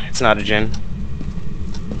 okay, it's not a Jinn.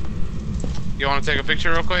 You want to take a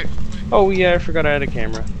picture real quick? Oh yeah, I forgot I had a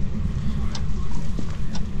camera.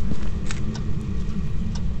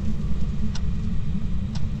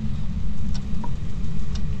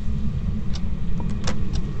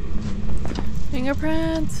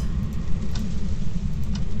 Fingerprints.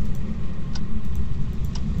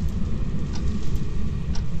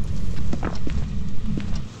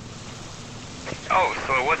 Oh,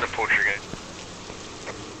 so it was a poltergeist.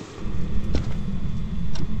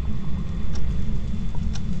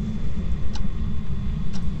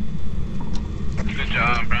 Good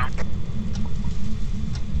job, bro.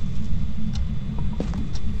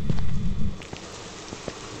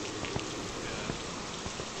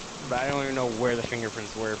 But I don't even know where the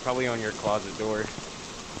fingerprints were. Probably on your closet door.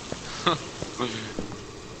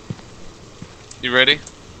 You ready?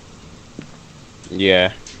 Yeah.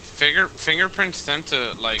 Fingerprints tend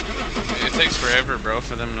to, like, it takes forever, bro,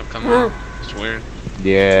 for them to come out. It's weird.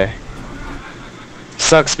 Yeah.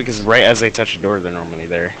 Sucks because right as they touch the door, they're normally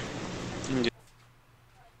there.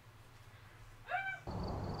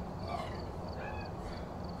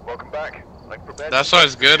 Welcome back. Like for bed. That's why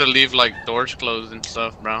it's good to leave, like, doors closed and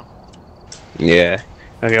stuff, bro. Yeah.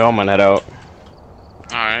 Okay, I'm gonna head out.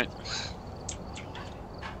 Alright.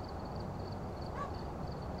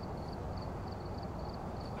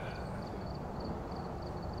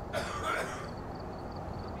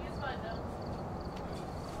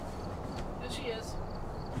 She is.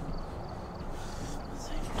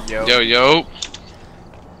 Yo, yo.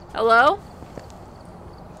 Hello?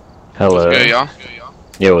 Hello. What's good, y'all?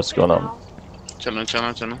 Yeah, what's going on?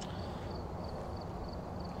 Chillin'.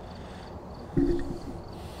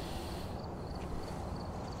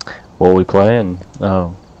 What we playing?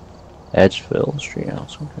 Oh, Edgeville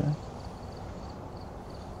Treehouse. Okay.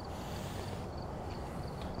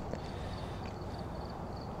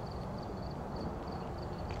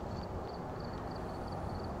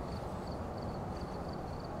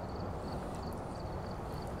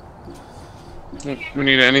 We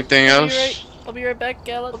need anything else? I'll be right back,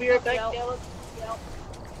 Gallet.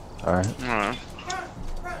 Alright. Alright.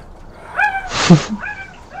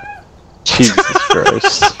 Jesus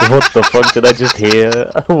Christ. What the fuck did I just hear?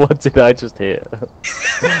 What did I just hear?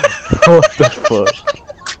 What the fuck?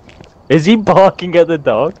 Is he barking at the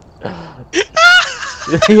dog?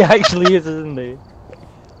 He actually is, isn't he?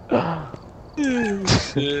 But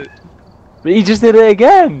he just did it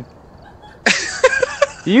again!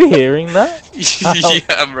 Are you hearing that?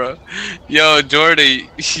 Yeah, bro. Yo, Jordy,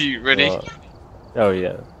 you ready? Oh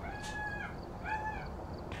yeah.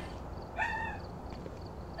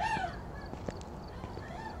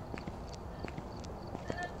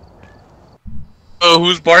 Oh,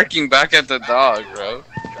 who's barking back at the dog, bro?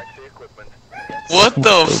 Check the equipment. What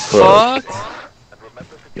the Fuck. fuck? And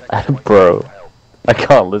remember to check Bro, I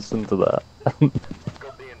can't listen to that. got the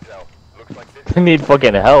intel. Looks like this I need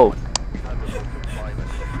fucking help. has a local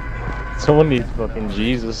climate. Someone needs fucking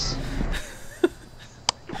Jesus.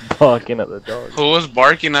 Barking at the dog. Who was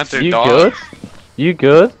barking at their You dog? good? You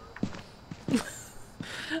good?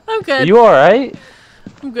 I'm Are good. you alright?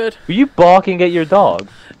 I'm good. Were you barking at your dog?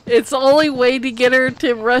 It's the only way to get her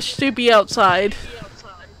to rush to be outside.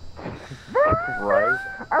 Right.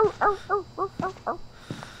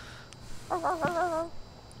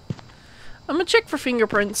 I'm gonna check for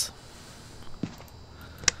fingerprints.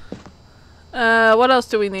 What else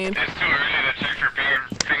do we need? It's too early to check for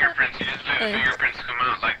fingerprints. You just let Hey. fingerprints come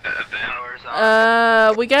out like that at the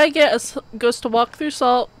end. We gotta get Ghost to walk through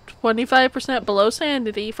salt, 25% below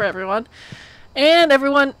sanity for everyone, and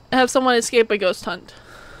everyone have someone escape a ghost hunt.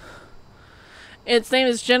 Its name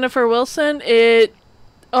is Jennifer Wilson. It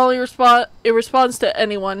only responds to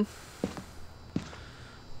anyone.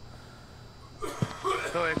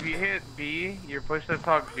 So if you hit B, you push the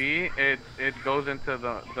talk B, it goes into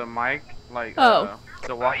the mic, like Oh.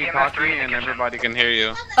 the walkie-talkie, and everybody can hear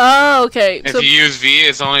you. Oh, okay. If So, you use V,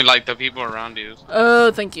 it's only like the people around you.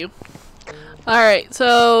 oh, thank you. Alright,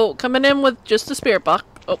 so coming in with just a spirit box.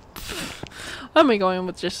 Oh, why am I going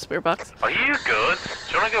with just a spirit box? Are you good?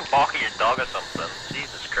 Do you want to go bark at your dog or something?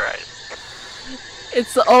 Jesus Christ.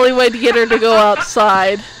 It's the only way to get her to go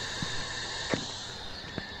outside.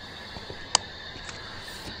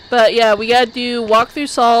 But yeah, we gotta do walk through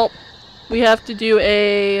salt. We have to do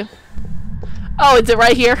a... Oh, is it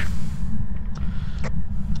right here?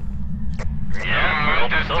 Yeah,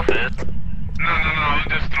 well, so fit. No, I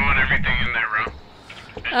was just throwing everything in there, bro.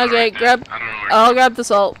 It's Okay, right there. grab... I don't know where. I'll grab the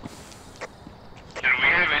salt. Can we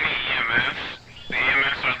have any EMFs? The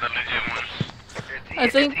EMFs are the legit ones. I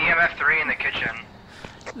think It's EMF 3 in the kitchen.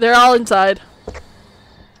 they're all inside.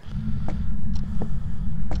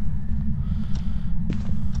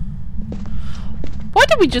 Why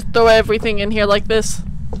did we just throw everything in here like this?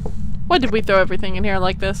 Why did we throw everything in here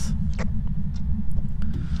like this?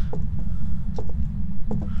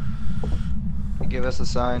 Give us a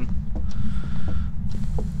sign.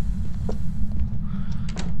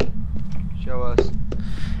 Show us.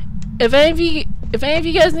 If any of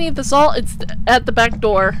you guys need the salt, it's at the back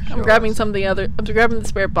door. I'm Show grabbing us. some of the other. I'm grabbing the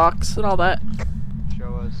spirit box and all that.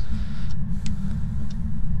 Show us.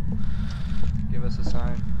 Give us a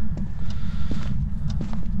sign.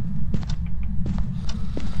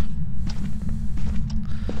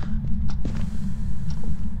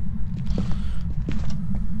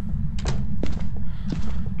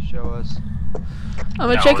 Show us. I'm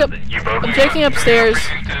gonna check up. You both. I'm checking upstairs.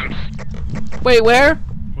 Freezing temps. Wait, where?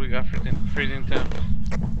 We got freezing temps.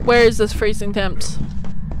 Where is this freezing temps?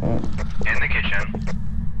 In the kitchen.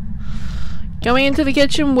 Going into the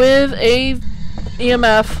kitchen with a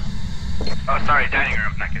EMF. Oh, sorry, dining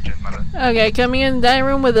room, not kitchen. My bad. Okay, coming in the dining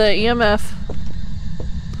room with a EMF.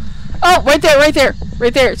 Oh, right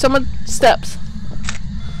there. Someone steps.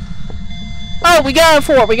 Oh, we got a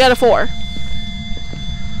 4.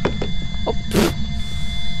 Oh, pfft.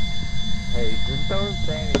 Hey, just don't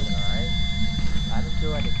say anything, alright? I didn't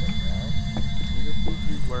do anything, man. You just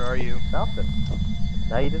Where are you? nothing.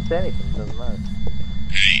 No, you didn't say anything. Doesn't matter.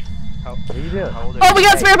 How, What are you doing? how old are Oh, you? we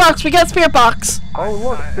got spirit box. Oh,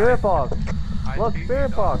 look, spirit box. I Look, see spirit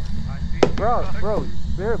you, box. dog. I see you, Bro, dog.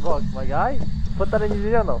 spirit box, my guy. Put that in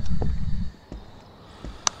your journal.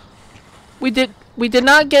 We did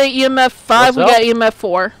not get EMF 5. What's We up? got EMF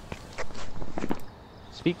 4.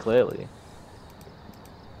 Speak clearly.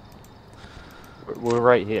 We're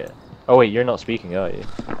right here. Oh wait, you're not speaking, are you?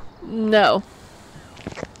 No.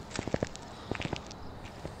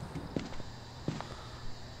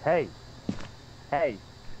 Hey.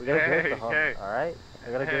 We gotta Hey, go to hunt, hey. alright?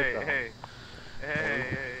 We gotta go to hunt. Hey.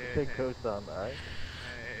 Take ghost hunt, alright?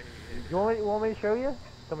 You want me to show you?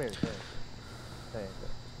 Come here. Hey.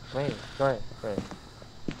 Wait, wait.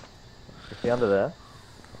 Is he under there?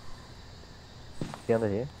 Is he under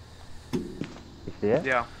here? You see it?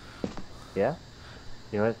 Yeah. Yeah?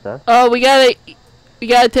 You know what it says? Oh, we got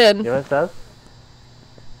a 10. You know what it says?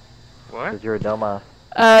 What? Because you're a dumbass.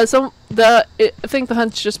 I think the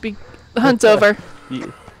hunt's over.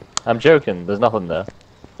 I'm joking, there's nothing there.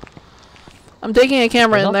 I'm taking a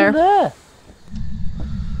camera There's in there. nothing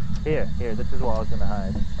there. Here, this is what I was gonna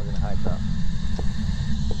hide. I was gonna hide that.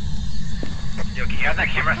 Yo, can you have that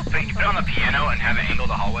camera? Can you put it on the piano and have it angle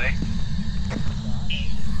the hallway?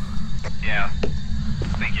 Yeah.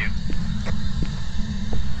 Thank you.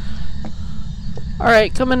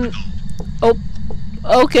 Alright, come in. Oh,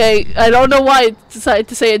 okay. I don't know why it decided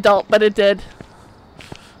to say adult, but it did.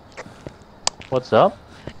 What's up?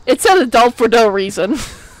 It said adult for no reason.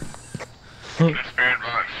 Spirit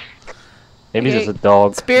box. Maybe Okay. there's a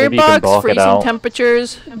dog. Spirit Maybe you can box, bark it freezing out.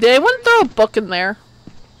 temperatures. Did anyone throw a book in there?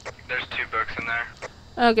 There's 2 books in there.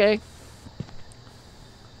 Okay.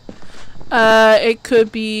 It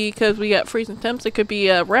could be, because we got freezing temps, it could be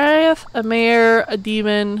a wrath, a mare, a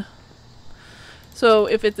demon. So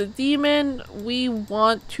if it's a demon, we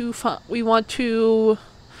want to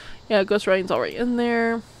yeah, Ghost Riding's already in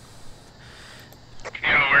there.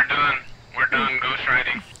 Yo, we're done. We're done ghost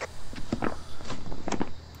riding.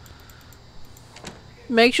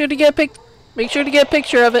 Make sure to get a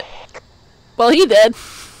picture of it. Well, he did.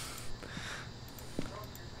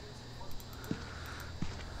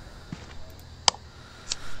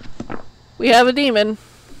 We have a demon.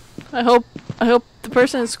 I hope the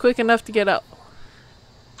person is quick enough to get out.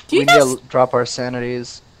 Do you We guys? need to drop our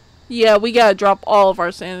sanities. Yeah, we gotta drop all of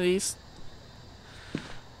our sanities.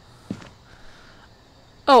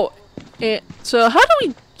 Oh, so how do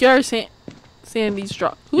we get our sanities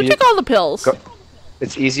dropped? Who You- took all the pills? Go-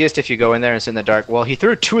 It's easiest if you go in there and it's in the dark. Well, he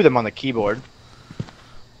threw 2 of them on the keyboard.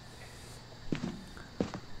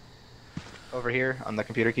 Over here on the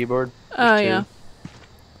computer keyboard. Ah, There's 2.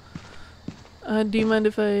 yeah. Do you mind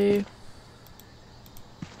if I...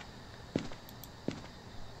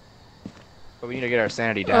 But we need to get our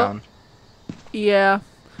sanity down. Yeah.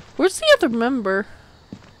 Where's the other member?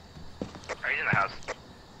 He's in the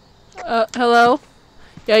house. Hello?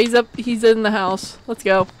 Yeah, he's in the house. Let's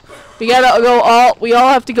go. We all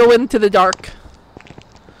have to go into the dark.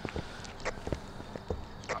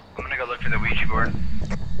 I'm gonna go look for the Ouija board.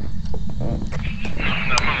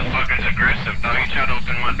 That motherfucker's aggressive, dog. He tried to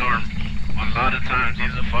open my door a lot of times.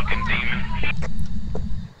 He's a fucking demon.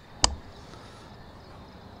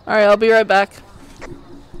 Alright, I'll be right back.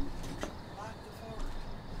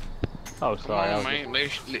 Oh, sorry. Come on, man.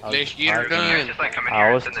 Let's get her Can you guys done. just like come in I here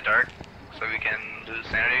and was- sit in the dark so we can do the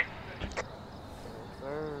sanity?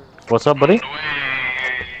 What's up, buddy? No way.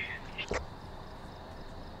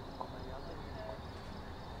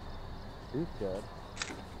 Who's dead?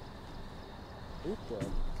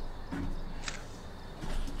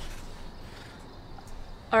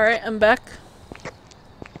 Alright, I'm back.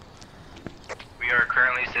 We are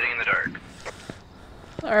currently sitting in the dark.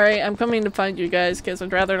 Alright, I'm coming to find you guys because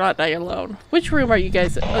I'd rather not die alone. Which room are you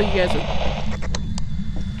guys in? Oh, you guys are...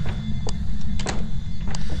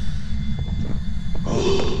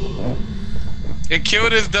 It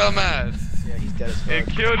killed his dumb ass. Yeah, he's dead as fuck. It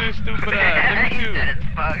killed his stupid ass. He's dead as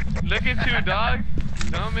fuck. Look at you, dog.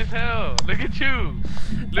 Dumb as hell. Look at you. Oh,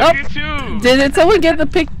 Look at you. Did someone get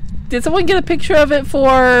the Did someone get a picture of it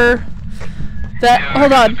for that? Yeah, Hold I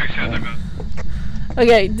got on. the picture of the ghost.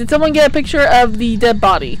 Okay, did someone get a picture of the dead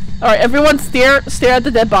body? Alright, everyone stare at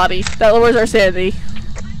the dead body. That lowers our sanity.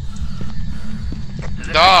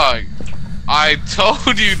 Dog. I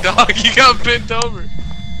told you, dog. You got bent over.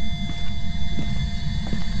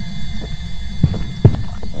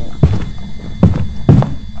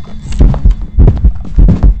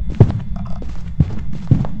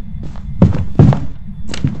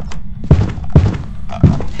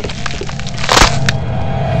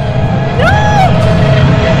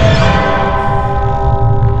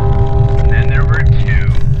 And then there were 2.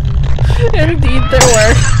 Indeed, there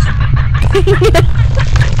were.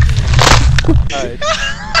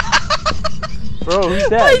 Bro, who's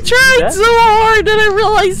dead? I tried so hard and I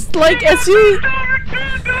realized, like, as soon as...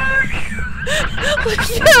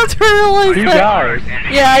 You have to realize You that... died.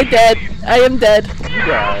 Yeah, I did. I am dead. You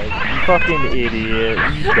died. You fucking idiot.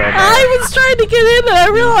 You dumbass. I was trying to get in and I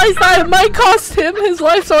realized that it might cost him his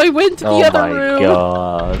life, so I went to the Oh other my room.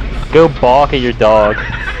 god. Go bark at your dog.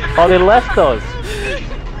 Oh, they left us.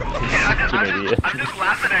 Fucking idiot. I'm just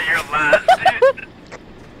laughing at your laugh, dude.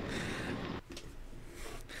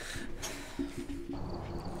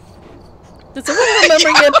 Did someone remember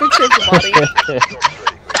to get a picture of the body?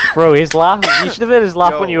 Bro, his laugh. You should have heard his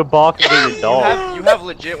laugh Yo. when you were barking at your dog. You have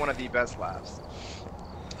legit one of the best laughs.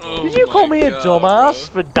 Oh Did you call my me a God, dumbass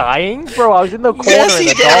for dying? Bro, I was in the corner Yes, in he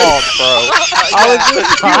the did. dark, bro. I was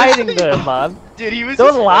just hiding there, man. Dude, he was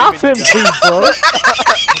Don't just laugh at flaming me, bro.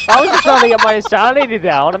 I was just trying to get my sanity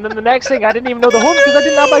down, and then the next thing, I didn't even know the hunt because I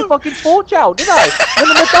didn't have my fucking torch out, did I? I'm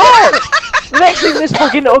in the dark. The next thing, this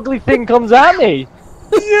fucking ugly thing comes at me.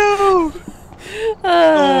 Oh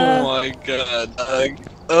my god, dog.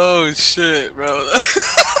 Oh shit, bro.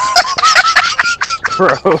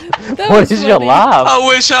 Bro, That what was is your funny. laugh? I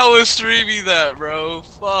wish I was streaming that, bro.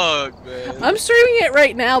 Fuck, man. I'm streaming it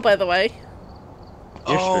right now, by the way.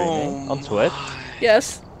 You're streaming on Twitch?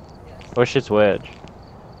 Yes. Or shit's Twitch?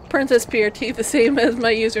 Princess PRT, the same as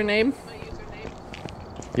my username.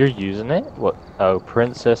 You're using it? What? Oh,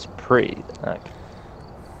 Princess Pre. Okay.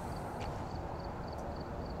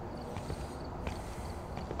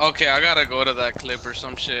 Okay, I gotta go to that clip or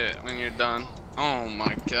some shit when you're done. Oh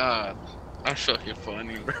my god. That's fucking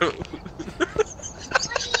funny, bro.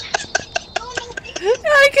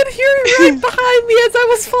 I could hear it right behind me as I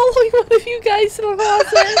was following one of you guys in the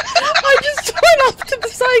closet. I just went off to the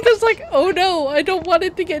side. I was like, "Oh no, I don't want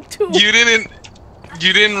it to get too." You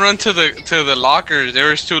didn't run to the lockers. There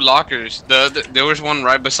was 2 lockers. There was one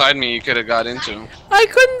right beside me you could have got into. I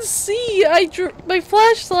couldn't see. My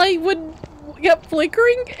flashlight would kept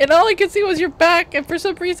flickering, and all I could see was your back. And for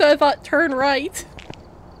some reason, I thought turn right.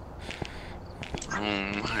 Oh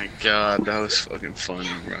my god, that was fucking funny,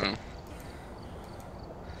 bro.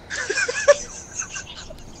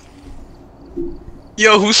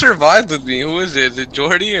 Yo, who survived with me? Who is it? Is it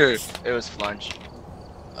Jordy or It was Flunch.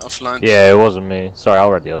 Flunch? Yeah, it wasn't me. Sorry,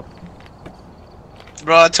 I'll read you.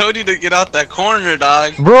 Bro, I told you to get out that corner,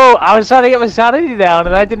 dog. Bro, I was trying to get my sanity down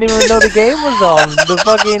and I didn't even know the game was on. The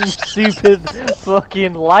fucking stupid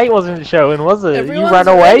fucking light wasn't showing, was it? Everyone's You ran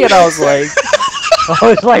away ready. and I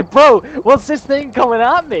was like, bro, what's this thing coming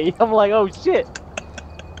at me? I'm like, oh shit.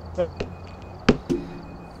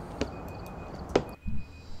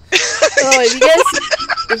 Oh,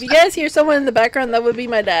 if you guys hear someone in the background, that would be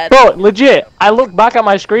my dad. Bro, legit, I look back at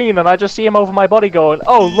my screen and I just see him over my body going,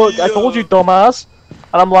 oh look, I told you, dumbass.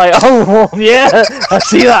 And I'm like, oh, well, yeah, I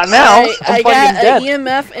see that now. I I'm got fucking dead. an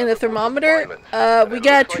EMF and a thermometer. We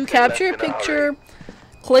got to capture a picture,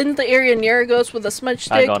 cleanse the area near a ghost with a smudge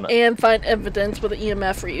Hang stick, on. and find evidence with an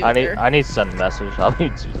EMF reader. I need to send a message. I'll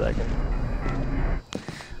need 2 seconds.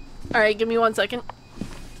 Alright, give me 1 second.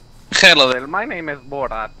 Hello there, my name is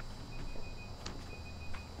Borat.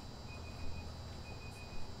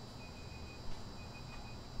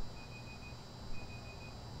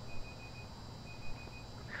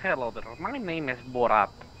 Hello there, my name is Borat.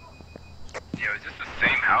 Yo, is this the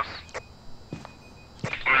same house?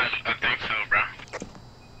 I think so, bro.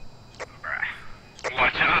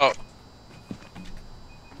 Watch out.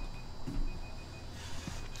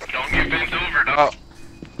 Don't get bent over, dog.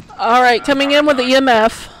 Alright, coming in with the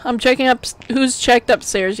EMF. I'm checking up. Who's checked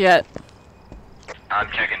upstairs yet? I'm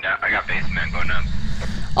checking down. I got basement going up.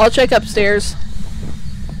 I'll check upstairs.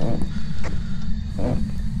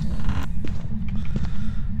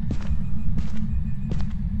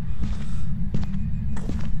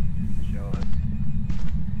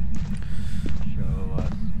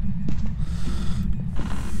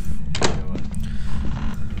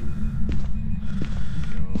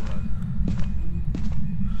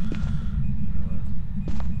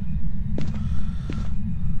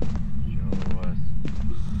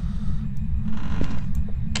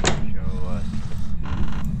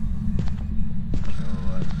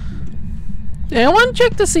 I want to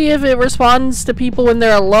check to see if it responds to people when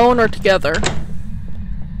they're alone or together.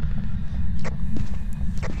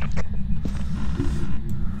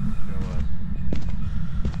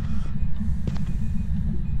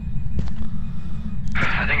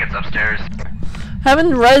 I think it's upstairs.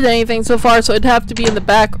 Haven't read anything so far, so it'd have to be in the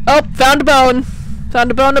back. Oh, found a bone.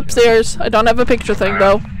 Found a bone upstairs. I don't have a picture thing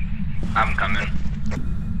though. I'm coming.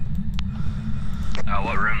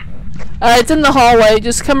 What room? It's in the hallway.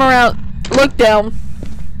 Just come around. Look down.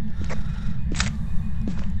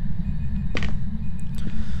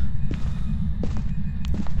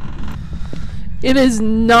 It is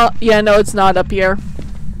not. Yeah, no, it's not up here.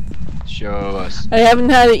 Show us. I haven't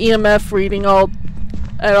had an EMF reading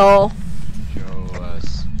at all. Show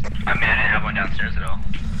us. I mean, I didn't have one downstairs at all.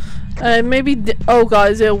 Maybe. Oh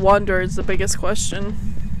god, is it a wonder? Is the biggest question.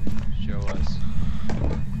 Show us.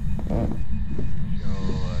 Show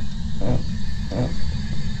us.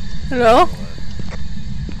 Hello?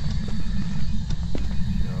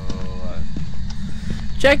 Show us.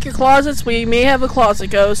 Check your closets. We may have a closet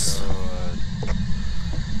ghost. Show us.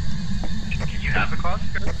 You have a closet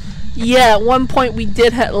ghost? Yeah, at one point we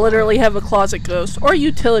did literally have a closet ghost. Or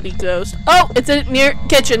utility ghost. Oh, it's in near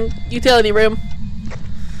kitchen. Utility room.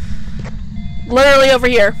 Literally over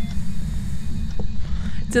here.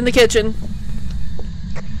 It's in the kitchen.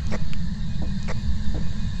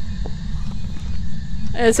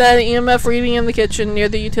 And it's at an EMF reading in the kitchen near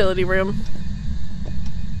the utility room.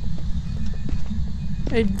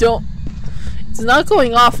 It's not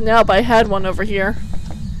going off now, but I had one over here.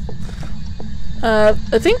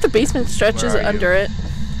 I think the basement stretches under it.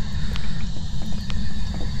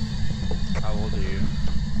 How old are you?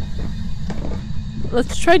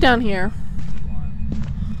 Let's try down here.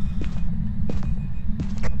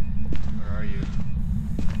 Where are you?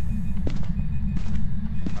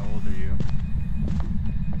 How old are you?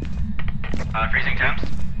 Freezing temps?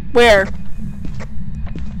 Where?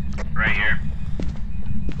 Right here.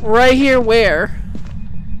 Right here where?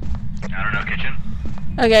 I don't know, kitchen?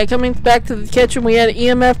 Okay, coming back to the kitchen, we had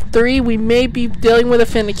EMF 3. We may be dealing with a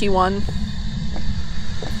finicky one.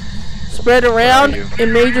 Spread around, it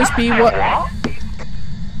may just be what...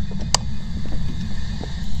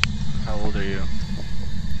 How old are you?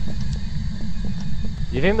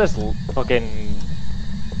 You think this fucking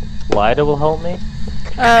lighter will help me?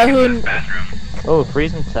 Who... Oh,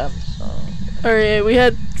 freezing temps. Oh. Alright, we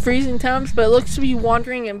had freezing temps, but it looks to be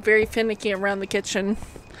wandering and very finicky around the kitchen.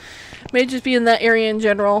 May just be in that area in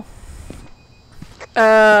general.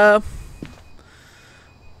 Oh,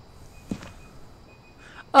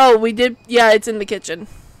 we did... Yeah, it's in the kitchen.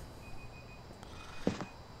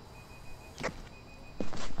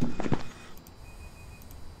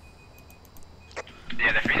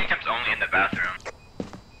 Yeah, the freezing temp's only in the bathroom.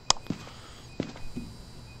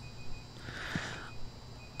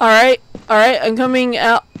 Alright, I'm coming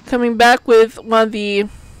back with one of the...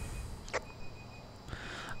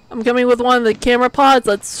 I'm coming with one of the camera pods.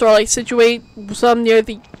 Let's sort of like situate some near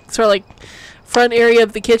the sort of like front area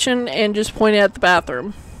of the kitchen and just point it at the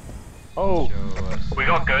bathroom. Oh. We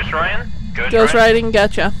got Ghost Ryan? Ghost riding,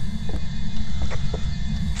 gotcha.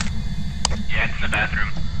 Yeah, it's in the bathroom.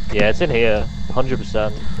 Yeah, it's in here.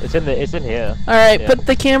 100%. It's in here. Alright, Yeah. put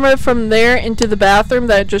the camera from there into the bathroom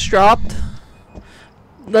that I just dropped.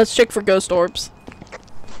 Let's check for ghost orbs.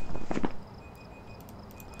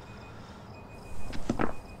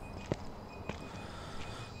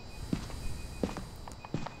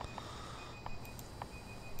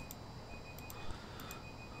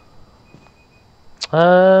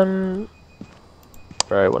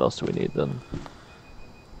 Alright, what else do we need then?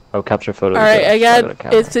 Oh, capture photos. Alright, I got a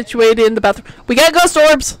camera. it situated in the bathroom. We got ghost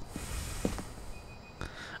orbs!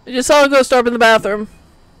 I just saw a ghost orb in the bathroom.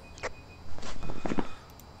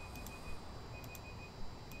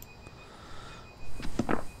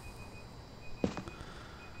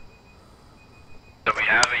 So we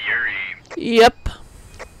have a Yuri. Yep.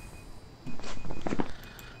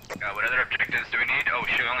 What other objectives do we need? Oh,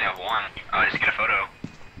 shoot, we only have one. Just get a photo.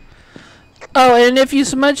 Oh, and if you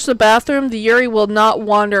smudge the bathroom, the Yuri will not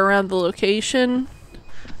wander around the location.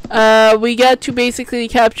 We got to basically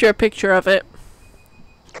capture a picture of it.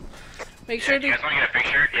 Make sure Do you guys want to get a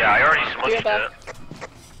picture? Yeah, I already smudged it.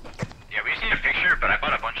 Yeah, we just need a picture, but I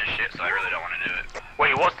bought a bunch of shit, so I really don't want to do it.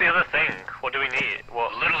 Wait, what's the other thing? What do we need?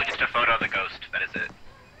 Well, literally just a photo of the ghost. That is it.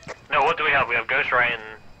 No, what do we have? We have Ghost Ryan.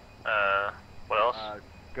 What else?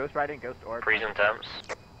 Ghost riding, ghost orb. Freezing temps.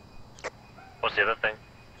 What's the other thing?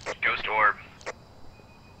 Ghost orb.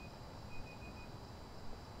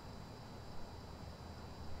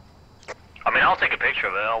 I mean, I'll take a picture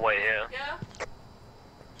of it. I'll wait here. Yeah.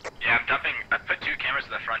 Yeah, I put 2 cameras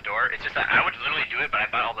at the front door. It's just that I would literally do it, but I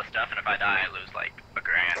bought all the stuff, and if I die, I lose like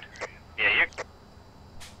 $1,000. Yeah, you're...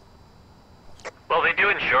 Well, they do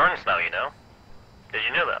insurance now, you know? Did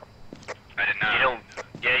you know that? I didn't know.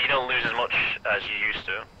 You don't lose as much as you used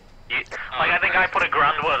to. I think I put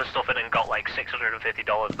 $1,000 worth of stuff in and got like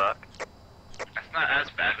 $650 back. That's not as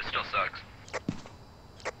bad, but still sucks.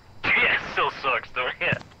 Yeah, it still sucks, though,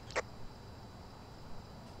 yeah.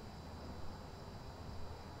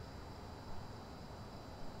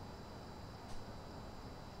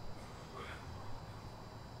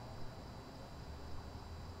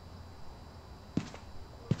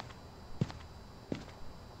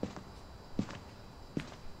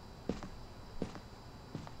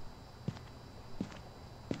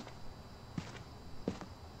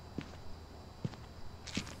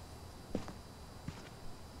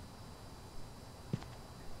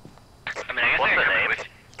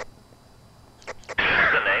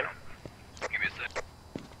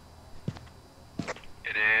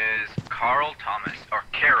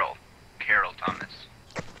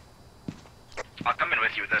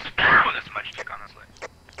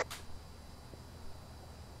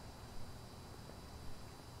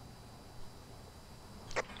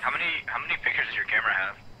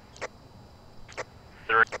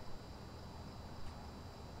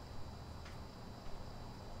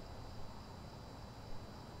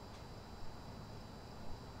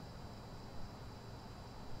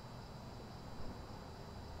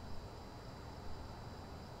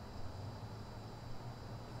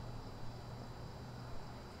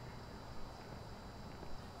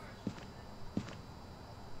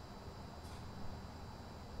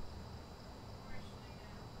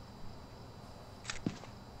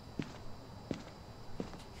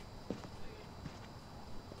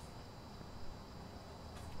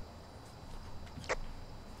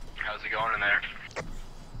 How's it going in there?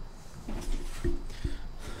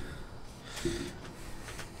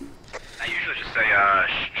 I usually just say,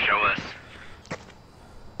 show us.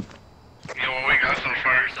 You know, when we got some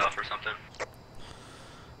for yourself or something.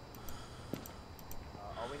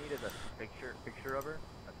 All we need is a picture of her.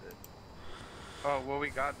 That's it. Oh, what we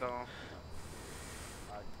got though?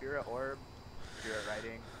 Spirit orb, spirit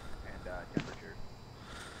writing, and temperature.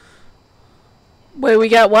 Wait, we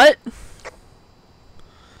got what?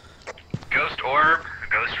 Ghost orb,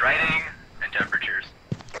 ghost writing, and temperatures.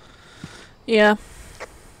 Yeah.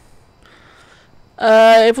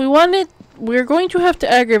 If we want it, we're going to have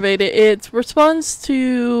to aggravate it. It responds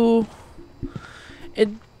to... It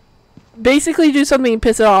basically do something to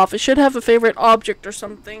piss it off. It should have a favorite object or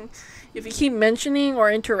something. If you keep mentioning or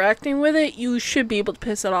interacting with it, you should be able to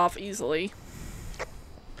piss it off easily.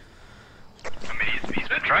 I mean, he's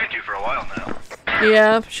been trying to for a while now.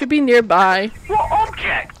 Yeah, should be nearby. What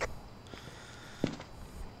object?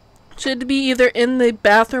 Should be either in the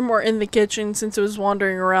bathroom or in the kitchen since it was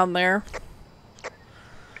wandering around there.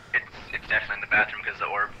 It's definitely in the bathroom because of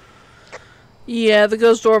the orb. Yeah, the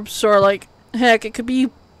ghost orbs are like, heck, it could be a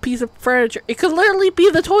piece of furniture. It could literally be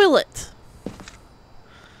the toilet.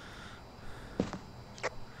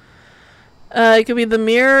 It could be the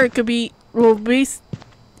mirror, it could be, well,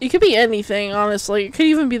 it could be anything, honestly. It could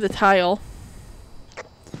even be the tile.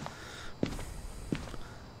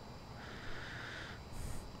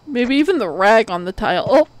 Maybe even the rag on the tile.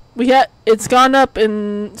 Oh, it's gone up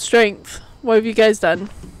in strength. What have you guys done?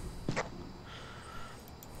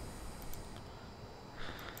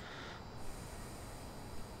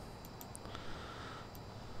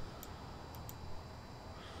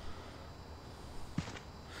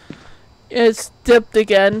 It's dipped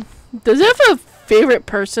again. Does it have a favorite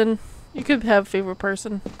person? You could have a favorite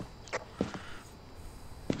person.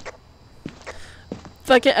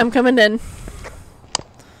 Fuck it, I'm coming in.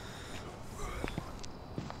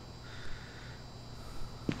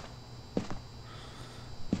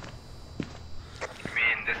 I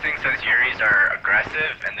mean, this thing says Yuris are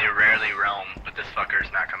aggressive and they rarely roam, but this fucker's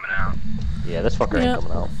not coming out. Yeah, this fucker ain't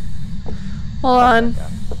coming out. Hold on.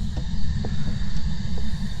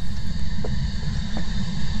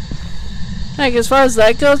 Like, as far as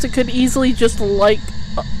that goes, it could easily just, like...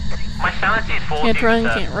 My sanity's 14%. Can't run,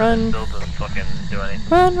 can't run. Still doesn't fucking do anything.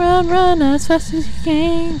 Run, run, run as fast as you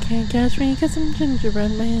can. Can't catch me 'cause I'm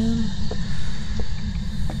gingerbread man.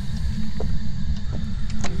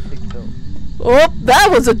 Oh,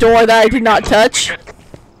 that was a door that I did not touch.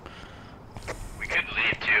 We could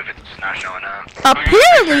leave too if it's just not showing up.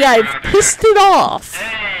 Apparently, I've pissed it off.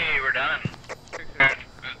 Hey, we're done.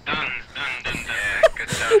 Done. Yeah, good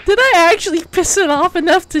stuff. Did I actually piss it off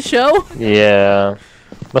enough to show? Yeah.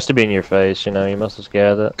 Must have been your face, you know, you must have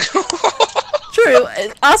scared it. True.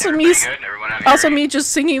 Also me, Good. also me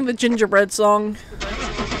just singing the gingerbread song.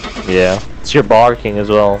 Yeah. It's your barking as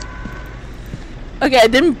well. Okay, I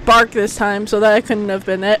didn't bark this time, so that couldn't have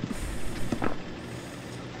been it.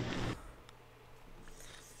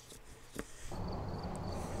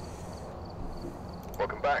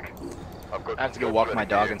 Welcome back. I have to go walk my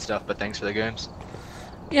dog and stuff, but thanks for the games.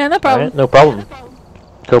 Yeah, no problem. Alright, no problem.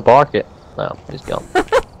 Go bark it. No, he's gone.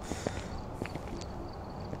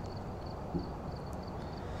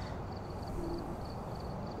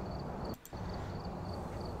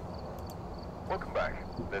 Welcome back.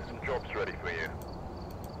 There's some jobs ready for you.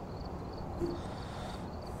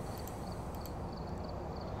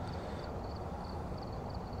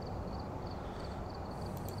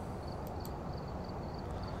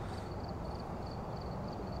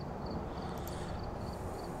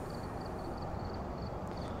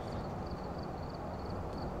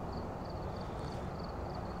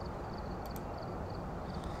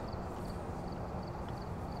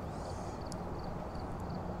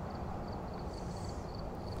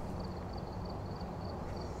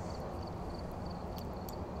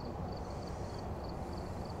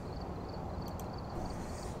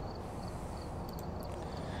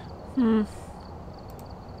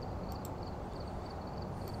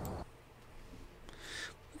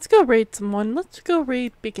 Let's go raid someone. Let's go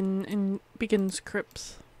raid Beacon's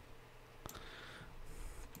Crypts.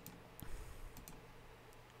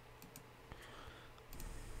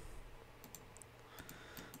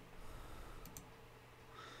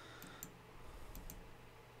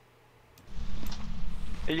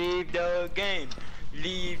 Leave the game.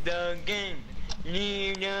 Leave the game.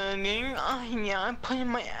 Leave the game. Oh yeah, I'm putting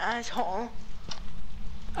my asshole.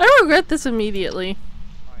 I regret this immediately.